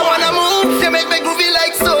 I wanna move, you make me groovy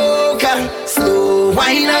like soca. Slow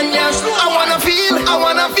wine on ya. I wanna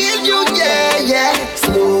feel you, yeah.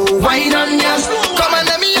 Slow wine on ya. Come on,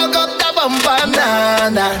 let me hug up the bumper,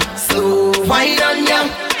 nana. Slow wine on ya.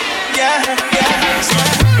 Yeah.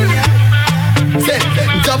 Say,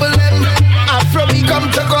 double M, Afro we come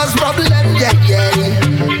to cause problem, yeah.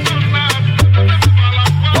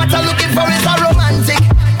 What I'm looking for is a romantic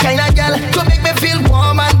kind of girl to make me feel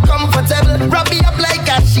warm and comfortable. Wrap me up like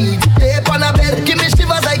a sheet, tape on a bed, give me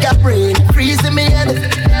shivers like a brain freeze in me head.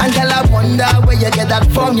 And girl, I wonder where you get that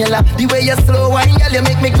formula. The way you slow wine, girl, you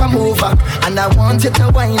make me come over. And I want you to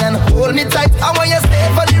wine and hold me tight. I want you stay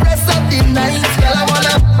for the rest of the night.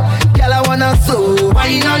 Girl, I wanna slow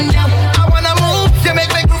wine on ya. I wanna move, you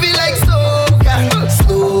make me groovy like soca.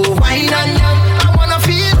 Slow wine on ya. I wanna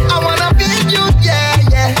feel you, yeah.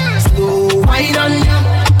 Slow wine on ya.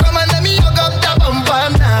 Come on, let me hug up the bumper,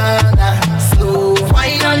 nana. Slow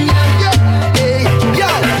wine on ya. Hey, yo,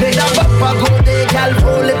 make that bumper go there, girl.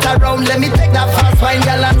 Roll it around, let me take that fast wine,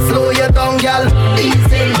 girl, and slow you down, girl.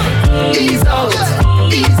 Ease in, ease out,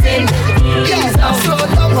 ease in, ease out. Slow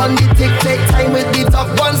run the tick, take time with the top.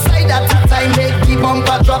 One side at a time, make the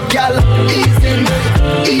bumper drop, gal. Ease in,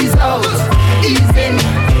 ease out, ease in,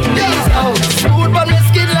 ease out. Smooth on your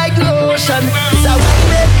skin like lotion. So we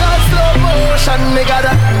make a slow motion, me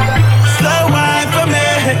gotta slow wine for me.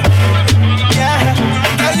 Yeah,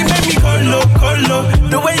 girl, you make me go low, go low.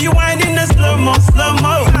 The way you wind in the slow-mo,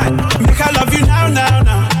 slow-mo. Make I love you now, now,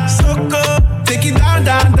 now. So good, take it down,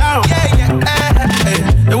 down, down. Yeah,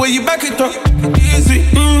 yeah, the way you back it up, easy.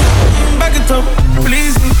 Back it up,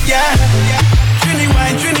 please, yeah. Trini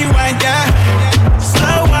wine, yeah.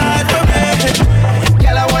 Slow wine for me.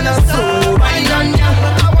 Girl, I wanna slow wine on ya.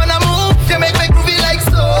 I wanna move, you make me groovy like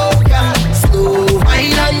slow, yeah. Slow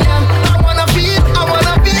wine on ya. I wanna feel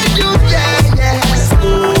you, yeah, yeah.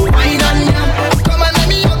 Slow wine on ya. Come on, let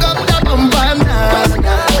me hook up the bumper now.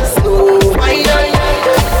 Slow wine on ya.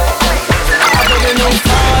 I put the new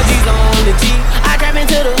 4G's on the G. I trap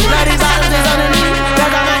into the bloody bottles underneath.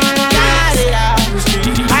 Cause I might got it out the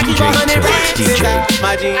street. I keep 100 racks inside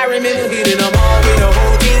my jeans. I remember hitting them all with the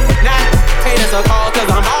whole team. Now, hey, that's a call cause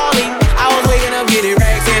I'm balling. I was waking up getting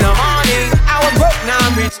racks in the morning. I was broke, now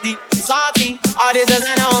I'm rich, deep, salty. All this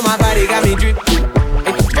designer on my body got me drip.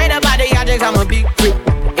 Straight up out the objects, I'm a big freak.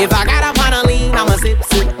 If I got up on a lean, I'm a sip.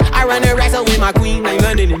 I run the racks up with my queen, like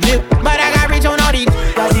London and Nip. But I got rich on all these,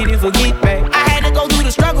 I didn't forget back. I had to go through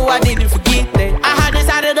the struggle, I didn't forget that. I hopped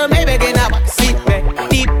inside of the Maybach and now I can sit back.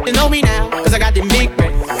 Deep to know me now, cause I got them big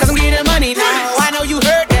racks. Cause I'm getting money now, I know you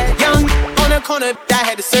heard that. Young on the corner, I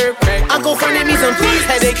had to serve back. Uncle fronted me some peas,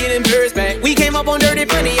 had to get them birds back. We came up on dirty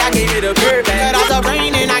money, I gave it a bird back. Cut off the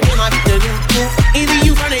rain and I gave my bitch a new coupe. Either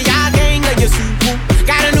you front of y'all gang or you soup.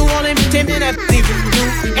 Got a new one in 10 minutes,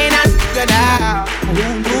 and I figured out.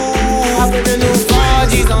 I put the new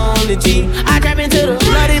 4G's on the G. I trap into the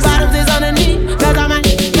bloody bottles is underneath. Cause I might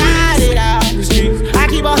got it out the streets. I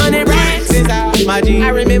keep 100 racks inside my jeans. I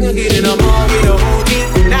remember getting them all with the whole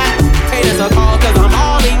team. Now, hey, that's a call cause I'm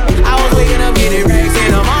balling. I was waking up getting racks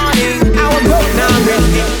in the morning. I was broke, now I'm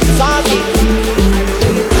ready. Salty.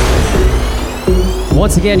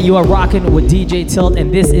 Once again, you are rocking with DJ Tilt,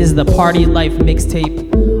 and this is the Party Life mixtape.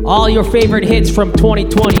 All your favorite hits from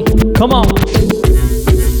 2020. Come on.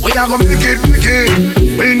 We are gonna make it,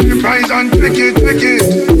 win the prize and make it.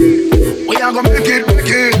 We are gonna make it,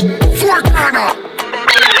 four corner.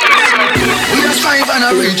 We are strive and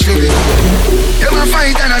a reach for it. Them a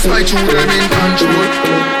fight and a spite through them in control.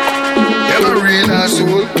 Them a real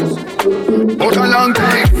asshole. But a long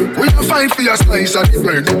time, we a fight for your slice of the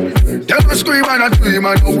bread. Them a scream and a dream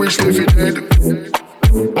and a wish they fit dead.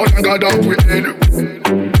 But I got up with head.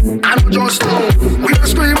 And just now, we a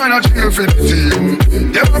scream and a cheer for the team.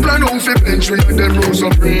 Them a plan out for bench and them rule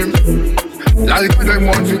supreme. Like them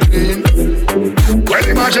want for clean. Well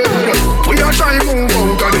imagine, we a try move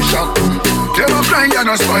out of the shop. Them a fly and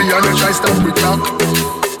a spy and a try stop with clock.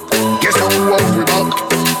 Guess how we walk we back.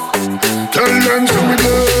 Tell them so we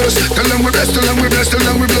bless. Tell them we bless, tell them we bless, tell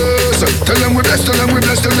them we bless. Tell them we bless, tell them we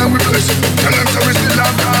bless, tell them we bless. Tell them so we still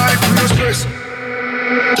have life in the stress.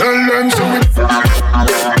 Tell them so we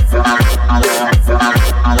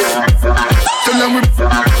tell them we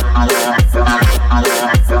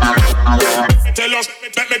tell us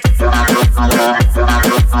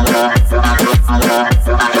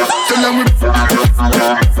tell them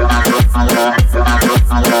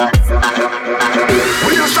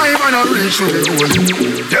we a strive and a reach through the goal.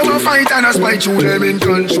 Them a fight and a spite through them in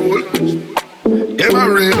control. Them a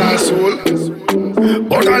real asshole.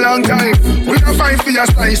 But a long time, we a fight for your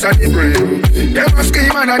slice of the brain. Them a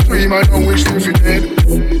scheme and a dream and a wish they fit dead.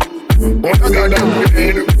 But I got down with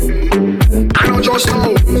head. I know just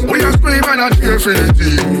now, we a scream and a cheer for the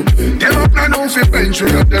team. Them a plan out for bench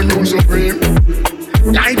and them rule supreme.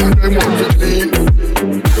 Like and them want to clean.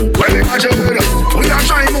 Well imagine, we a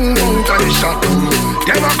try move out of the shop.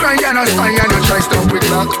 Them a cry and a spy and a try stop with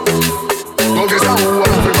clock. But guess how we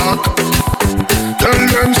walk we back. Tell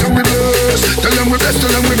them so we bless. Tell them we bless, tell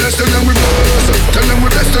them we bless, tell them we bless. Tell them we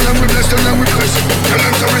bless, tell them we bless, tell them we bless. Tell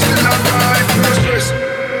them so we still have life in the stress.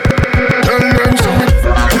 Tell them so we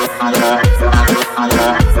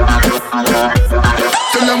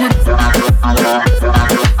tell them we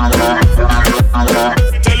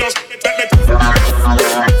tell us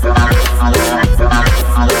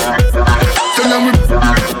tell them we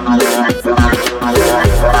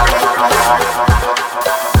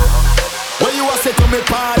when you a say to me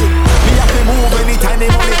party, me have to move anytime they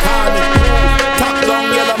money call me. Top down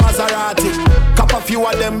yellow Maserati, cop a few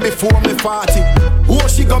of them before me 40. Oh,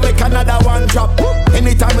 she gon' make another one drop.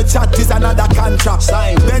 Anytime we chat is another contract.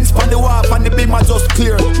 Sign Benz on the wharf and the beam are just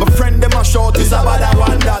clear. My friend them a short is a bad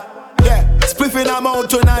one that. Yeah, spliff in her mouth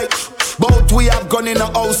tonight. Both we have gone in the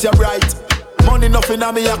house, you're right. Money nothing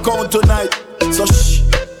on me account tonight. So shh,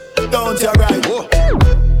 don't you right.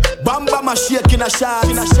 Bam bam a shake in a shot.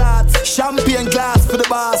 Champagne glass for the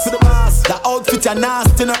boss. The outfit are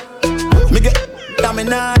nasty no. Me get that me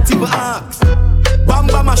not even ask. Bam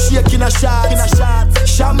bam a shake in a shot.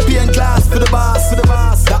 Champagne glass for the boss.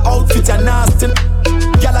 The outfit are nasty.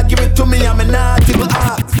 Y'all give it to me, I'm not even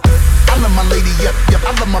ask. I love my lady, yep.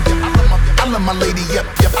 I love my lady, yep. I love my lady, yep.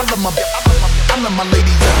 I love my I love my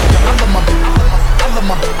lady, yep. I love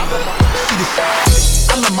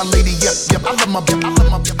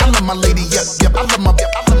my lady, yep.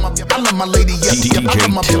 I love my lady, yep.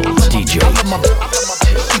 DJ.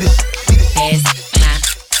 Pass my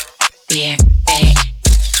beer bag.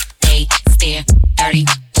 They stare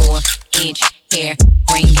 34-inch hair.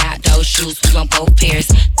 Bring out those shoes, we want both pairs.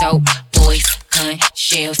 Dope boys, gun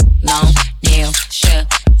shells, long nails,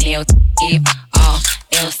 Chanel. If all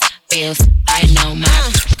else fails, I know my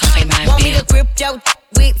come pay my want bill. Me to grip your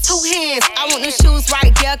with 2 hands. I want them shoes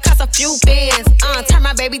right there, cost a few bands. Turn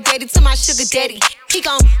my baby daddy to my sugar daddy. He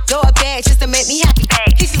gon' go a bag just to make me happy.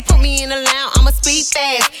 He just put me in the lounge, I'ma speed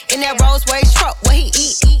fast. In that Rolls Royce truck, where he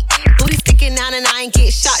eat. Booty sticking out and I ain't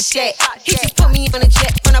get shot yet. He just put me on a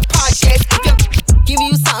jet from the projects. Give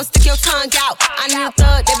you something, stick your tongue out. I need a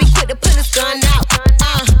thug that be quick to put his gun out.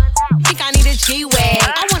 Think I need a G-Wag.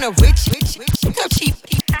 I want a rich, no cheap.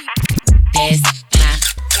 Pass my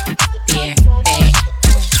beer bag.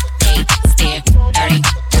 They stare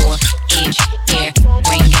 34-inch hair.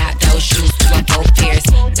 Bring out those shoes, we want both pairs.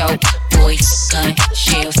 Dope boys, gun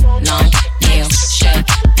shells, long nails,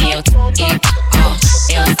 Chanel. If all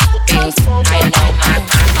else fails, I know my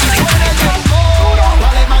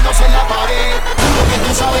Dale manos en la pared, juro que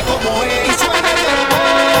tú sabes cómo es. Y suena el dembow.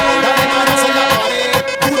 Dale manos en la pared,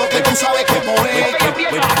 juro que tú sabes cómo es.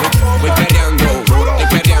 Voy peleando, voy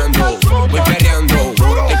peleando, voy peleando,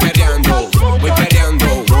 voy peleando, voy peleando,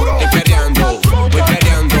 voy peleando, voy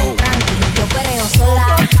peleando. Yo perreo sola.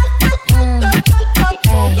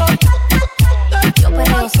 Yo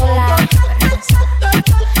perreo sola.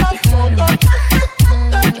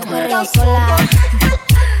 Yo perreo sola.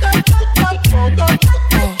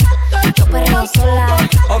 Yo perreo sola.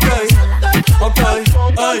 Ok,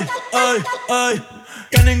 ay.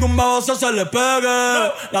 Que ningún baboso se le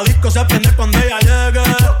pegue. La disco se prende cuando ella llegue.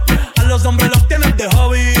 A los hombres los tienes de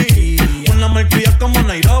hobby. Una malcria como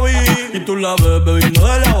Nairobi. Y tú la ves bebiendo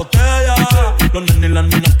de la botella. Los nenes y las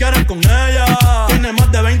niñas quieren con ella. Tiene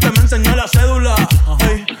más de 20, me enseñó la cédula.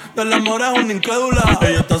 Ay, del amor es una incrédula.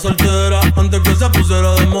 Ella está soltera antes que se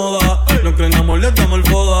pusiera de moda. No creen amor, le damos el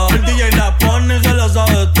foda. El DJ la pone y se la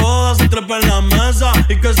sabe toda. Se trepa en la mesa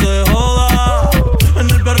y que se joda. En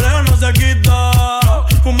el perreo no se quita.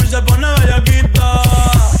 Fuma y se pone bellaquita.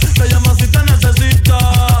 Te llama si te necesita.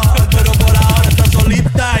 Pero por ahora está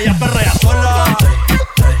solita. Ella perrea sola.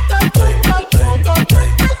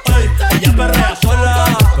 Ella perrea sola.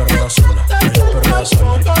 Ella perrea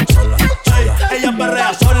sola. Ella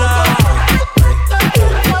perrea sola.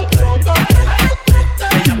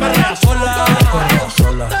 Ella perrea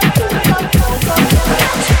sola.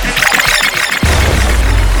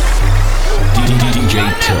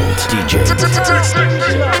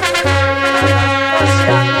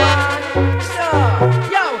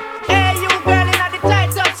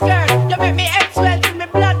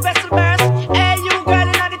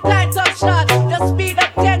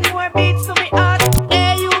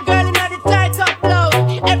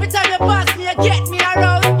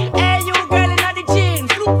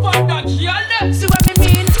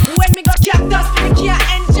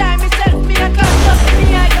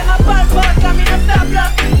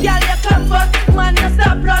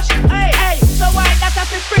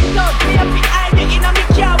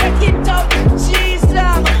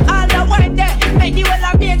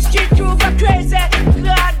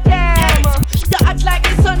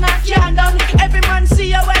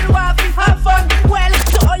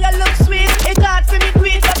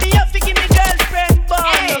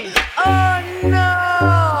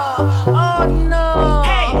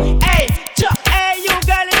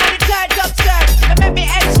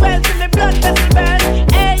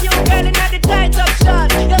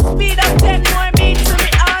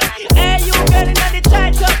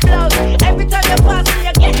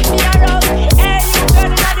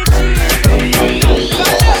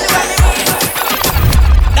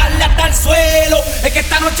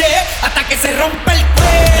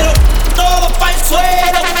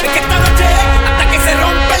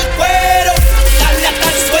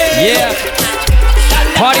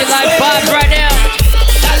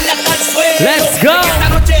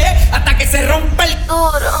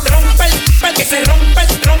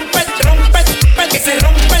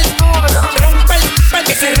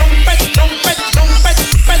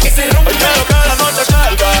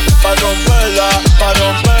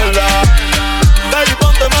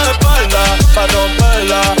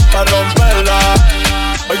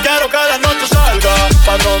 quiero que la noche salga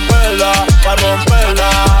pa' romperla, pa' romperla.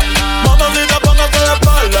 Mamacita, póngate de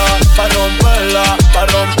espalda pa' romperla, pa'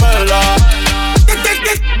 romperla.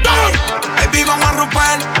 Baby, vamos a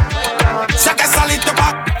romper. Sé que saliste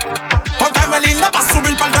pa' ponte linda pa'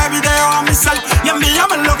 subir par de videos a mi cel. Y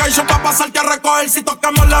envíame el location pa' pasarte a recoger. Si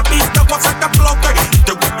tocamos la pista, voy a hacer que explote.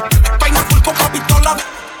 Peina full con pistola.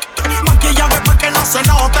 Maquillaje pa' que no se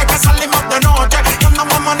note que salimos de noche y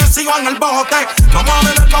andamos amanecidos en el bote. Vamos a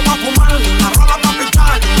beber, vamos a fumar, una rola pa'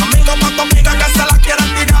 pichar. Amigo pa' tu amiga que se la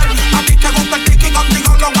quieren tirar. A ti te gusta el kick y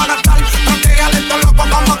contigo lo van a estar. Tranquila, listo, loco,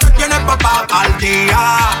 como te tienes papá al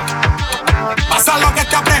día. Pasa lo que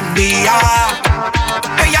te aprendía.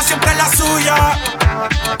 Ella siempre es la suya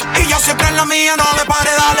y yo siempre es la mía. No le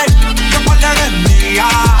pare, dale, que par de mía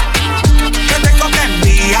que tengo que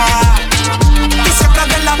enviar. Tú siempre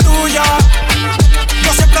eres la tuya,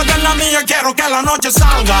 yo siempre eres la mía. Quiero que la noche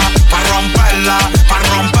salga pa' romperla, pa'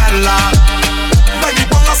 romperla. Baby,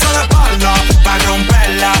 póngase de espalda pa'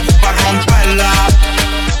 romperla, pa' romperla.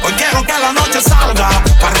 Hoy quiero que la noche salga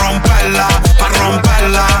pa' romperla, pa'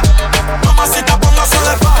 romperla. Mamacita, póngase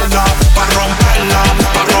de espalda pa' romperla,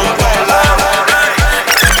 pa' romperla.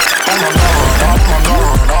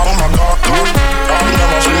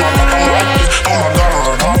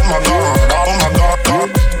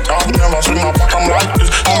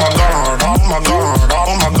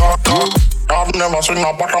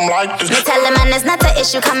 Me tell the man it's not the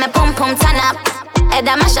issue, come and boom boom turn up. And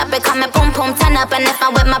I mash up, it come and boom boom turn up. And if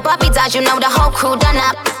I'm with my Barbie dolls, you know the whole crew done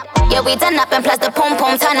up. Yeah, we done up and plus the boom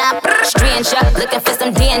boom turn up. Stranger, looking for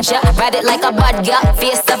some danger. Ride it like a bud, yeah,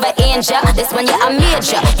 fierce of an angel. This one, yeah, I'm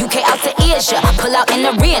major. UK out to Asia, pull out in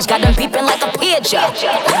the range, got them peeping like a pigeon.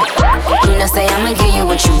 You know, say I'ma give you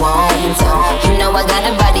what you want. You know I got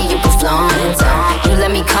a body you can flaunt. You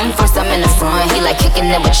let me come first, I'm in the front. He like kicking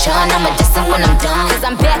it with Sean, I'ma diss him when I'm done. Cause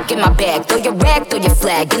I'm back in my bag, throw your rag, throw your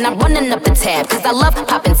flag. And I'm running up the tab, cause I love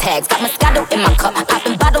popping tags. Got Moscato in my cup,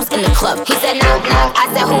 popping bottles in the club. He said knock knock, I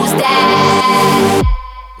said who's that?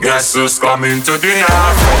 Guess who's coming to dinner?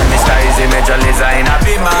 Mr. Easy Major Lazer in a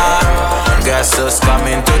Beamer. Guess who's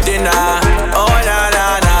coming to dinner? Oh na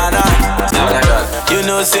na na na. You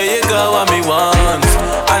know say you got what me want,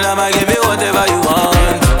 and I'ma give you whatever you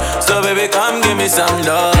want. So baby come give me some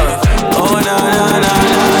love. Oh na na na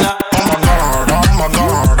na na. Oh my god, oh my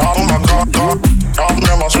god, oh my god. I've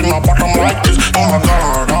never seen my bottom like this. Oh my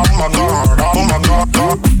god, oh my god, oh my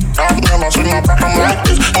god. I've never seen my bottom like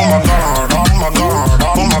this. Oh my god, oh my god,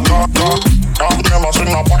 oh my god. I've never seen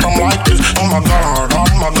my bottom like this. Oh my god, oh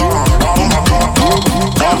my god, oh my god.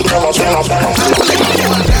 I've never seen my bottom like this.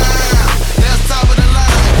 That's top of the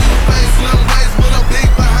line. You face little waist with a big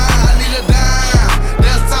behind. I need a dime.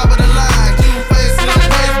 That's top of the line. You face little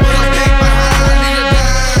waist with a big behind. I need a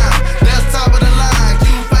dime. That's top of the line.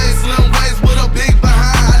 You face little waist with a big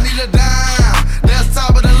behind. I need a dime. That's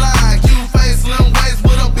top of the line. You face little waist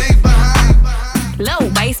with a big behind. Low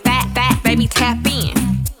waist, fat, baby, tap in.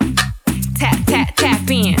 Tap, tap, tap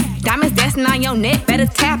in. Diamonds dancing on your neck, better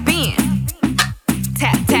tap in.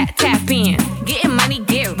 Tap, tap, tap in. Getting money,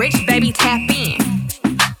 get rich, baby, tap in.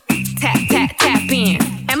 Tap, tap, tap in.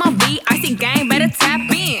 MLB, icy gang, better tap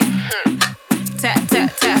in. Tap,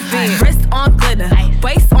 tap, tap in. Wrist on glitter,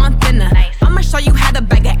 waist on thinner. I'ma show you how to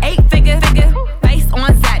bag an 8-figure. Face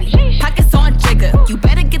on zaddy, pockets on jigger. You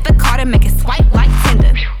better get the card and make it swipe like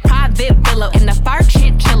Tinder. Private villa in the fur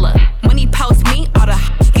chinchilla. When he post me, all the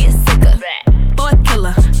get sicker. For a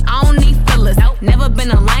killer, I don't need fillers. Never been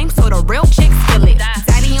a lame, so the real chicks feel it.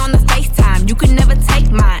 Daddy on the FaceTime, you can never take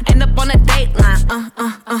mine. End up on a dateline,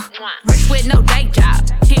 Rich with no day job,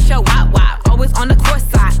 hit your wop. Always on the court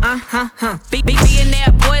side,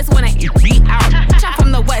 Billionaire boys wanna eat out. I'm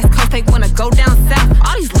from the West Coast, they wanna go down south.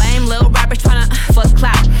 All these lame little rappers tryna fuck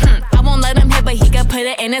clout. I won't let him hit, but he can put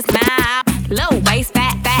it in his mouth. Low waist,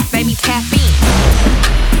 fat, baby, tap in.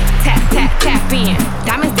 Tap, tap, tap in.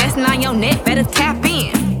 Diamonds dancing on your neck, better tap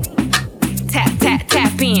in. Tap, tap,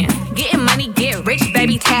 tap in. Getting money, get rich,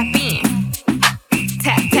 baby, tap in.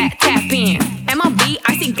 Tap, tap, tap in. MLB,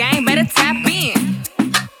 icy gang, better tap in.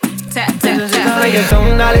 Tap, tap, tap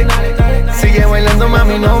in. Dale, sigue bailando,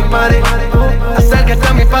 mami, no pare. Acércate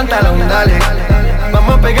a mi pantalón, dale.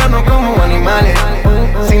 Vamos a pegarnos como animales.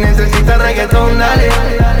 Si necesitas reggaetón, dale.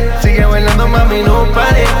 Sigue bailando, mami, no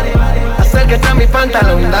pare. Acércate a mi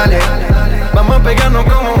pantalón, dale. Vamos a pegarnos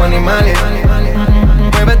como animales.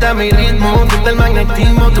 Muévete a mi ritmo, siente el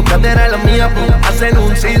magnetismo. Tu cadera es la mía, hacen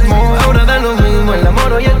un sismo. Ahora da lo mismo, el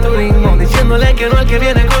amor y el turismo. Diciéndole que no al que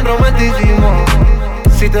viene con romanticismo.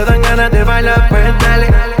 Si te dan ganas de bailar, pues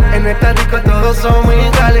dale. En esta disco todos somos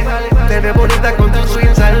iguales. Te ves bonita con tu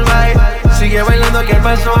swing salvaje. Sigue bailando que el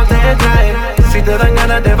paso te trae. Si te dan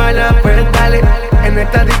ganas de bailar, pues dale. En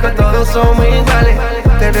esta disco todos somos iguales.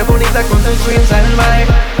 Te ves bonita con tu swing salvaje.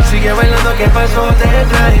 Sigue bailando que el paso te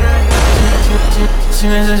trae. Si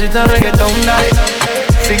necesitas reggaetón, dale.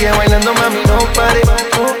 Sigue bailando, mami, no pare.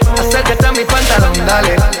 Acércate a mi pantalón,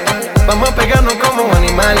 dale. Vamos a pegarnos como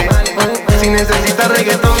animales. Si necesitas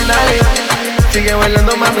reggaetón, dale. Sigue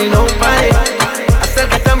bailando, mami, no pare.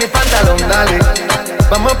 Acércate a mi pantalón, dale.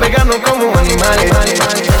 Vamos a pegarnos como animales.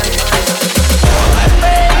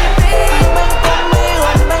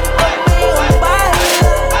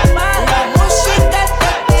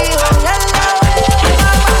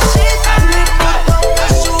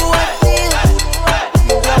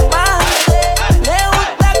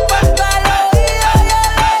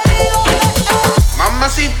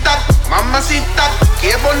 Mamacita,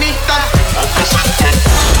 qué bonita.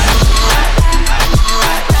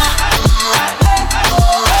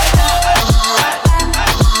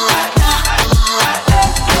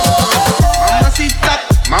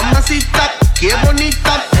 Mamacita, qué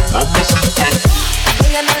bonita.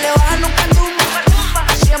 Ella no le baja nunca el humo.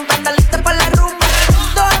 Siempre anda lista para la rumba.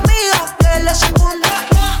 Dos amigas que le secundan.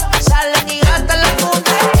 Salen y gastan la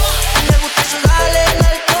funda. Le gusta sudarle el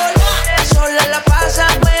alcohol. Sola la pasa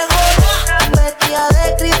mejor. Vestida de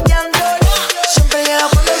Christian Dior. Siempre llega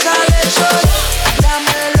cuando sale el sol.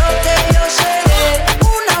 Dame lo que yo sé.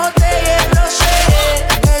 Una botella de rosé.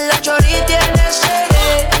 En la chori tiene sed.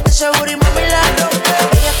 De seguro y mami la rompe.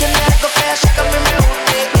 Ella tiene algo que hace que a mí me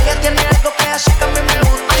guste. Ella tiene algo que hace que a mí me guste.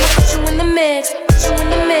 I'ma put you in the mix, put you in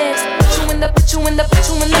the mix, put you in the, put you in the, put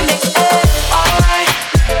you in the mix. Alright,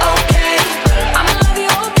 okay. I'ma love you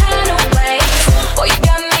all kind of ways. Boy, you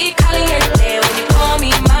got me caliente when you call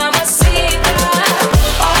me mamacita.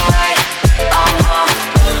 Alright,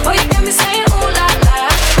 boy, you got me saying ooh la la.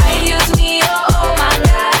 Excuse me, oh my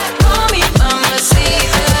God. Call me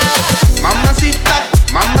mamacita.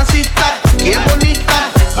 Mamacita, qué bonita.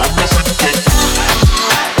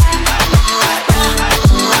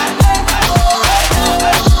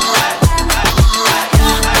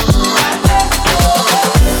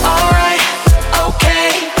 Alright,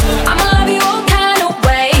 okay. I'ma love you all kind of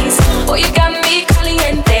ways. Boy, you got me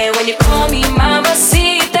caliente when you call me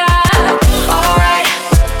mamacita. Alright,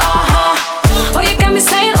 boy, you got me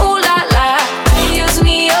saying ooh la la. Excuse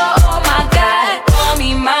me, oh my God. Call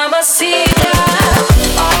me mamacita.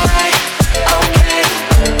 Alright, okay.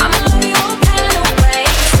 I'ma love you all kind of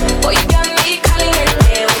ways. Boy, you got me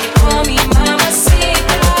caliente when you call me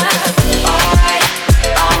mamacita. Alright,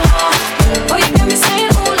 boy, you got me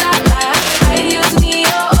saying ooh la la. Excuse me,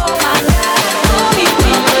 oh my God. Call me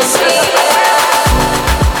mamacita.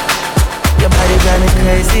 Your body drive me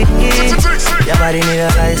crazy. Your body need a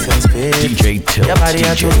license, bitch. DJ Tilt, Your body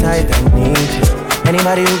are too tight, I need you.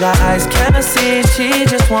 Anybody who got eyes can't see. She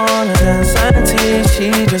just wanna dance and tease. She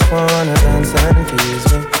just wanna dance and tease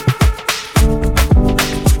me.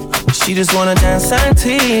 She just wanna dance and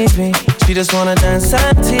tease me. She just wanna dance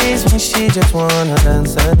and tease me. She just wanna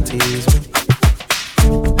dance and tease me.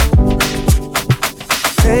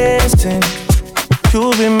 Tasting,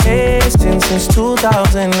 you've been wasting since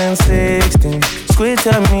 2016. Squid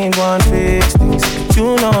tell me one fix things.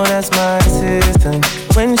 You know that's my assistant.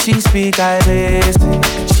 When she speak, I listen.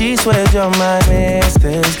 She swears you're my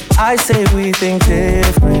mistress. I say we think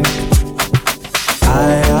different.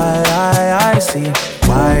 I see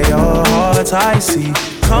why your heart's icy.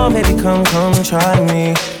 Come baby, come try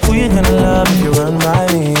me. Who you gonna love if you run by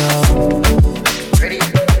me? Oh.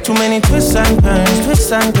 Too many twists and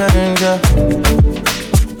turns, yeah.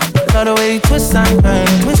 Love the way you twist and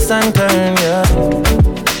turn, yeah.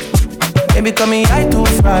 Baby, call me eye to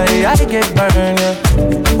fry, I get burned, yeah.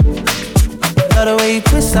 Love the way you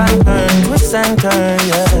twist and turn,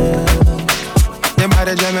 yeah. Your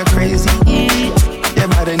body drive me crazy. Your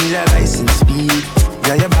body need a license speed.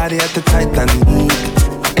 Yeah, your body at the tight and neat.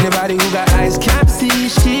 Anybody who got eyes can't see.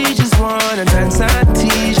 She just wanna dance and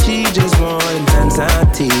tease. She just wanna dance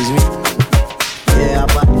and tease me. Yeah,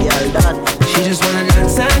 but girl that. She just wanna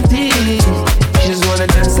dance and tease. She just wanna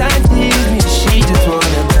dance and tease me. She just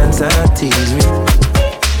wanna dance and tease me.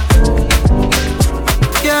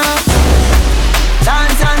 Yeah,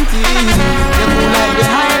 dance and tease me. You feel like the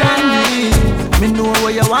Highland breeze. Me know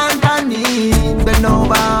what you want and need. Bend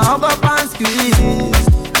over, hug up and squeeze.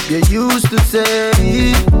 You used to say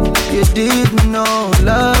you didn't know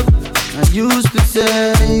love. I used to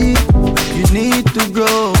say you need to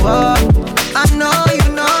grow up. I know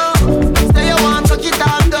you know. Say you want to get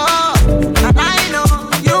out though. And I know,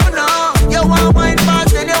 you want wine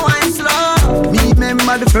fast and you wine slow. Me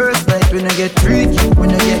remember the first night when I get freaky,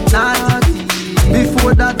 when I get naughty.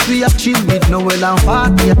 Before that we have chill with and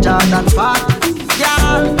 40, a Jordan 40.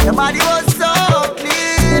 Girl, your body was so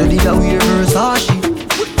clean. You did a weird Versace.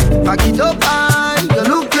 Back it up high, you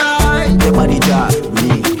look right. Your body drive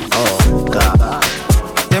me, oh God.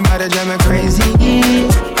 Your body drive me crazy.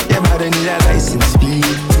 Your body need a license fee.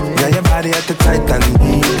 Yeah, your body at the Titan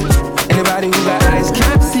beat. Anybody who got eyes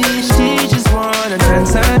can't see. She just wanna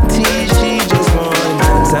dance and tease. She just wanna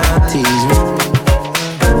dance and tease me.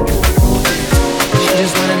 She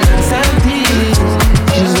just wanna dance and tease.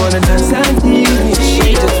 She just wanna dance and tease me.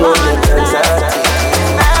 She just wanna dance and tease.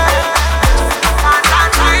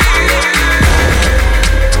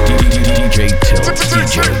 DJ Tilt,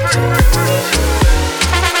 DJ.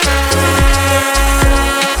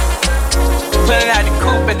 Pulling out the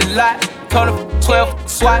coupe at the lot, told her 12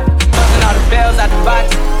 swat, busting all the bells out the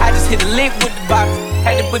box. I just hit a lick with the box,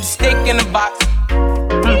 had to put the stick in the box.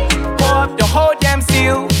 Pour up the whole damn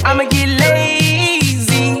seal, I'ma get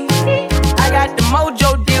lazy. I got the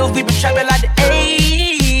mojo deals, we been trapping like the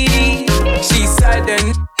 80s. She said the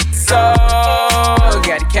so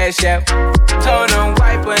got the cash out, told them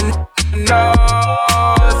wipe a no,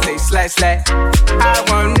 say slash slash. I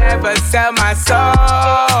won't never sell my soul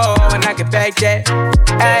when I get back that.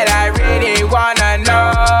 And I really wanna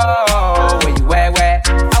know where you at, where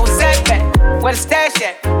I was set back, where the stash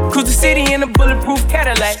at. Cruise the city in a bulletproof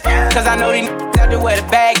Cadillac, cause I know these out there where the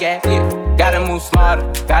bag at. Yeah. Gotta move smarter,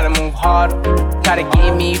 gotta move harder. Try to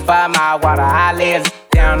give me 5 mile water. I lay a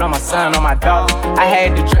down on my son, on my daughter. I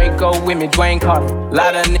had the Draco with me, Dwayne Carter.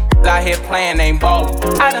 Lot of niggas out here playing, ain't ballin'.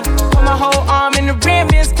 I done put my whole arm in the rim,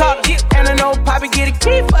 Vince Carter. Yeah. And I know Poppy get a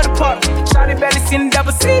key for the party. Shawty better seen the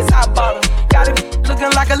double C's, I bought her. Got it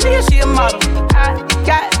looking like a Leah, she a model. I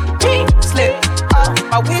got pink slip,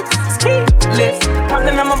 my whip is keyless.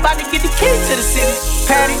 Something I'm about to get the key to the city.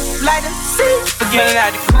 Patty, lighter, see. Forgetting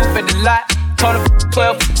out the coupe at the lot. Told her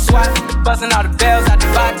 12 swat, busting all the bells out the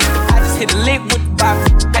box. I just hit a lick with the box,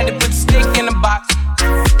 had to put the stick in the box.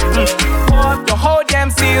 Pour up the whole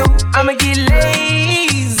damn seal, I'ma get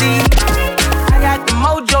lazy. I got the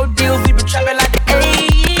mojo deals, we been trapping like the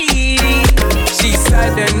 80s. She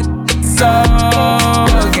said the so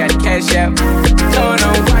got the cash out, told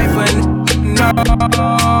her wipe a no,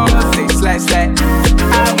 say slash slash.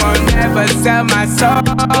 I won't never sell my soul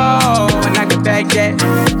when I get back that.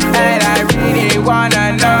 And I really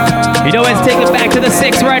wanna know. You know, let's take it back to the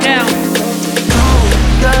 6 right now.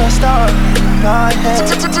 You're a star in my head.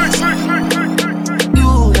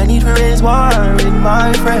 You, I need to raise war with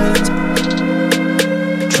my friends.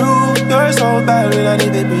 True, you're so bad when I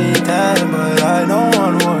need to pretend, but I don't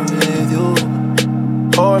want war with you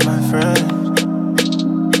or my friends.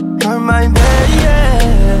 You're my best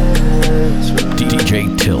friend. DJ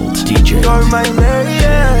Tilt, DJ. You're my best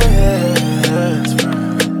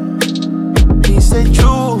friend. He said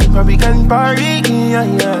true, probably can party, yeah.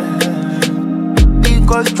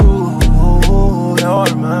 Because true,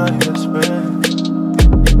 you're my best friend.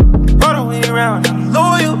 All the way around, I'm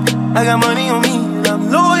loyal. I got money on me, and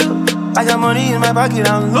I'm loyal. I got money in my pocket,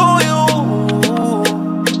 I'm loyal.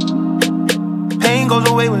 Pain goes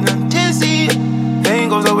away when I'm tipsy. Pain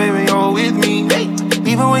goes away when you're with me. Hey.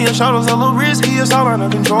 Even when your shadow's a little risky, it's all under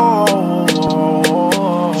control. Shorty,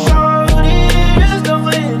 just don't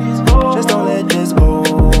let this go. Just don't let this go.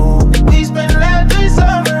 We spent last 3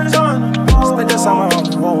 summers on the road. Spent the summer on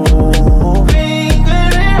the road. Ain't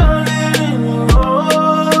good around it anymore.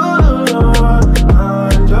 I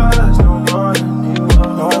just don't want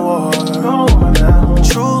anyone. No one now.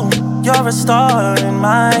 True, you're a star in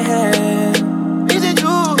my head. Is it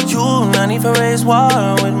true? You, not need for raise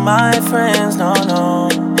war with my friends, no.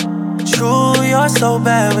 True, you're so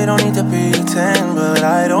bad, we don't need to pretend. But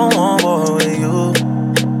I don't want war with you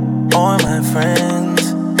or my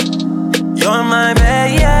friends. You're my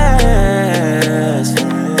best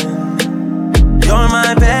friend. You're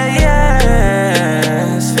my best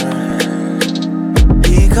friend.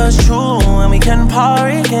 Because true, when we can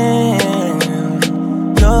party again,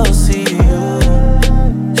 you'll see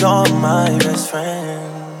you're my best friend.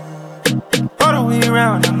 All the way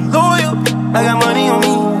around, I'm loyal. I got money on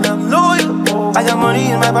me, I'm loyal. I got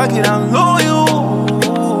money in my pocket, I'm loyal.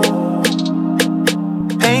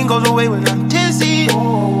 Pain goes away when I'm dizzy.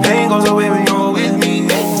 Pain goes away when you're with me.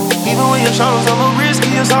 Even when your shadow's a little risky,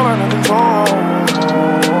 it's all under control.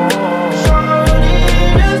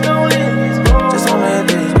 Just don't let this go. Just don't let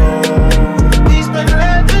this go. We spent the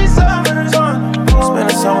last 3 summers on the road. Spent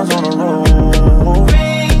the summers on the road.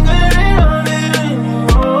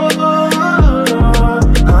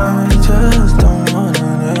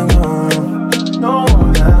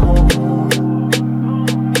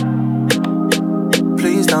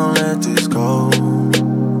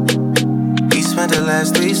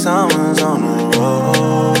 was on the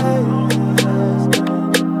road.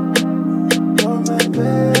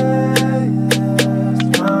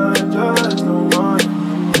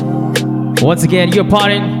 Once again, you're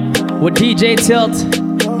partying with DJ Tilt.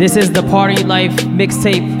 This is the Party Life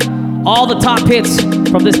mixtape. All the top hits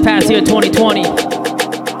from this past year, 2020.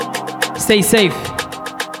 Stay safe.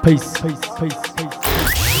 Peace. Hey,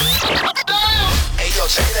 yo,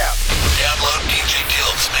 check it out. Download DJ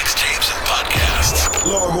Tilt's mixtapes and podcasts.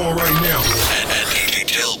 Log on right now at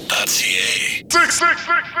DJTilt.ca.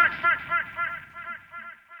 666.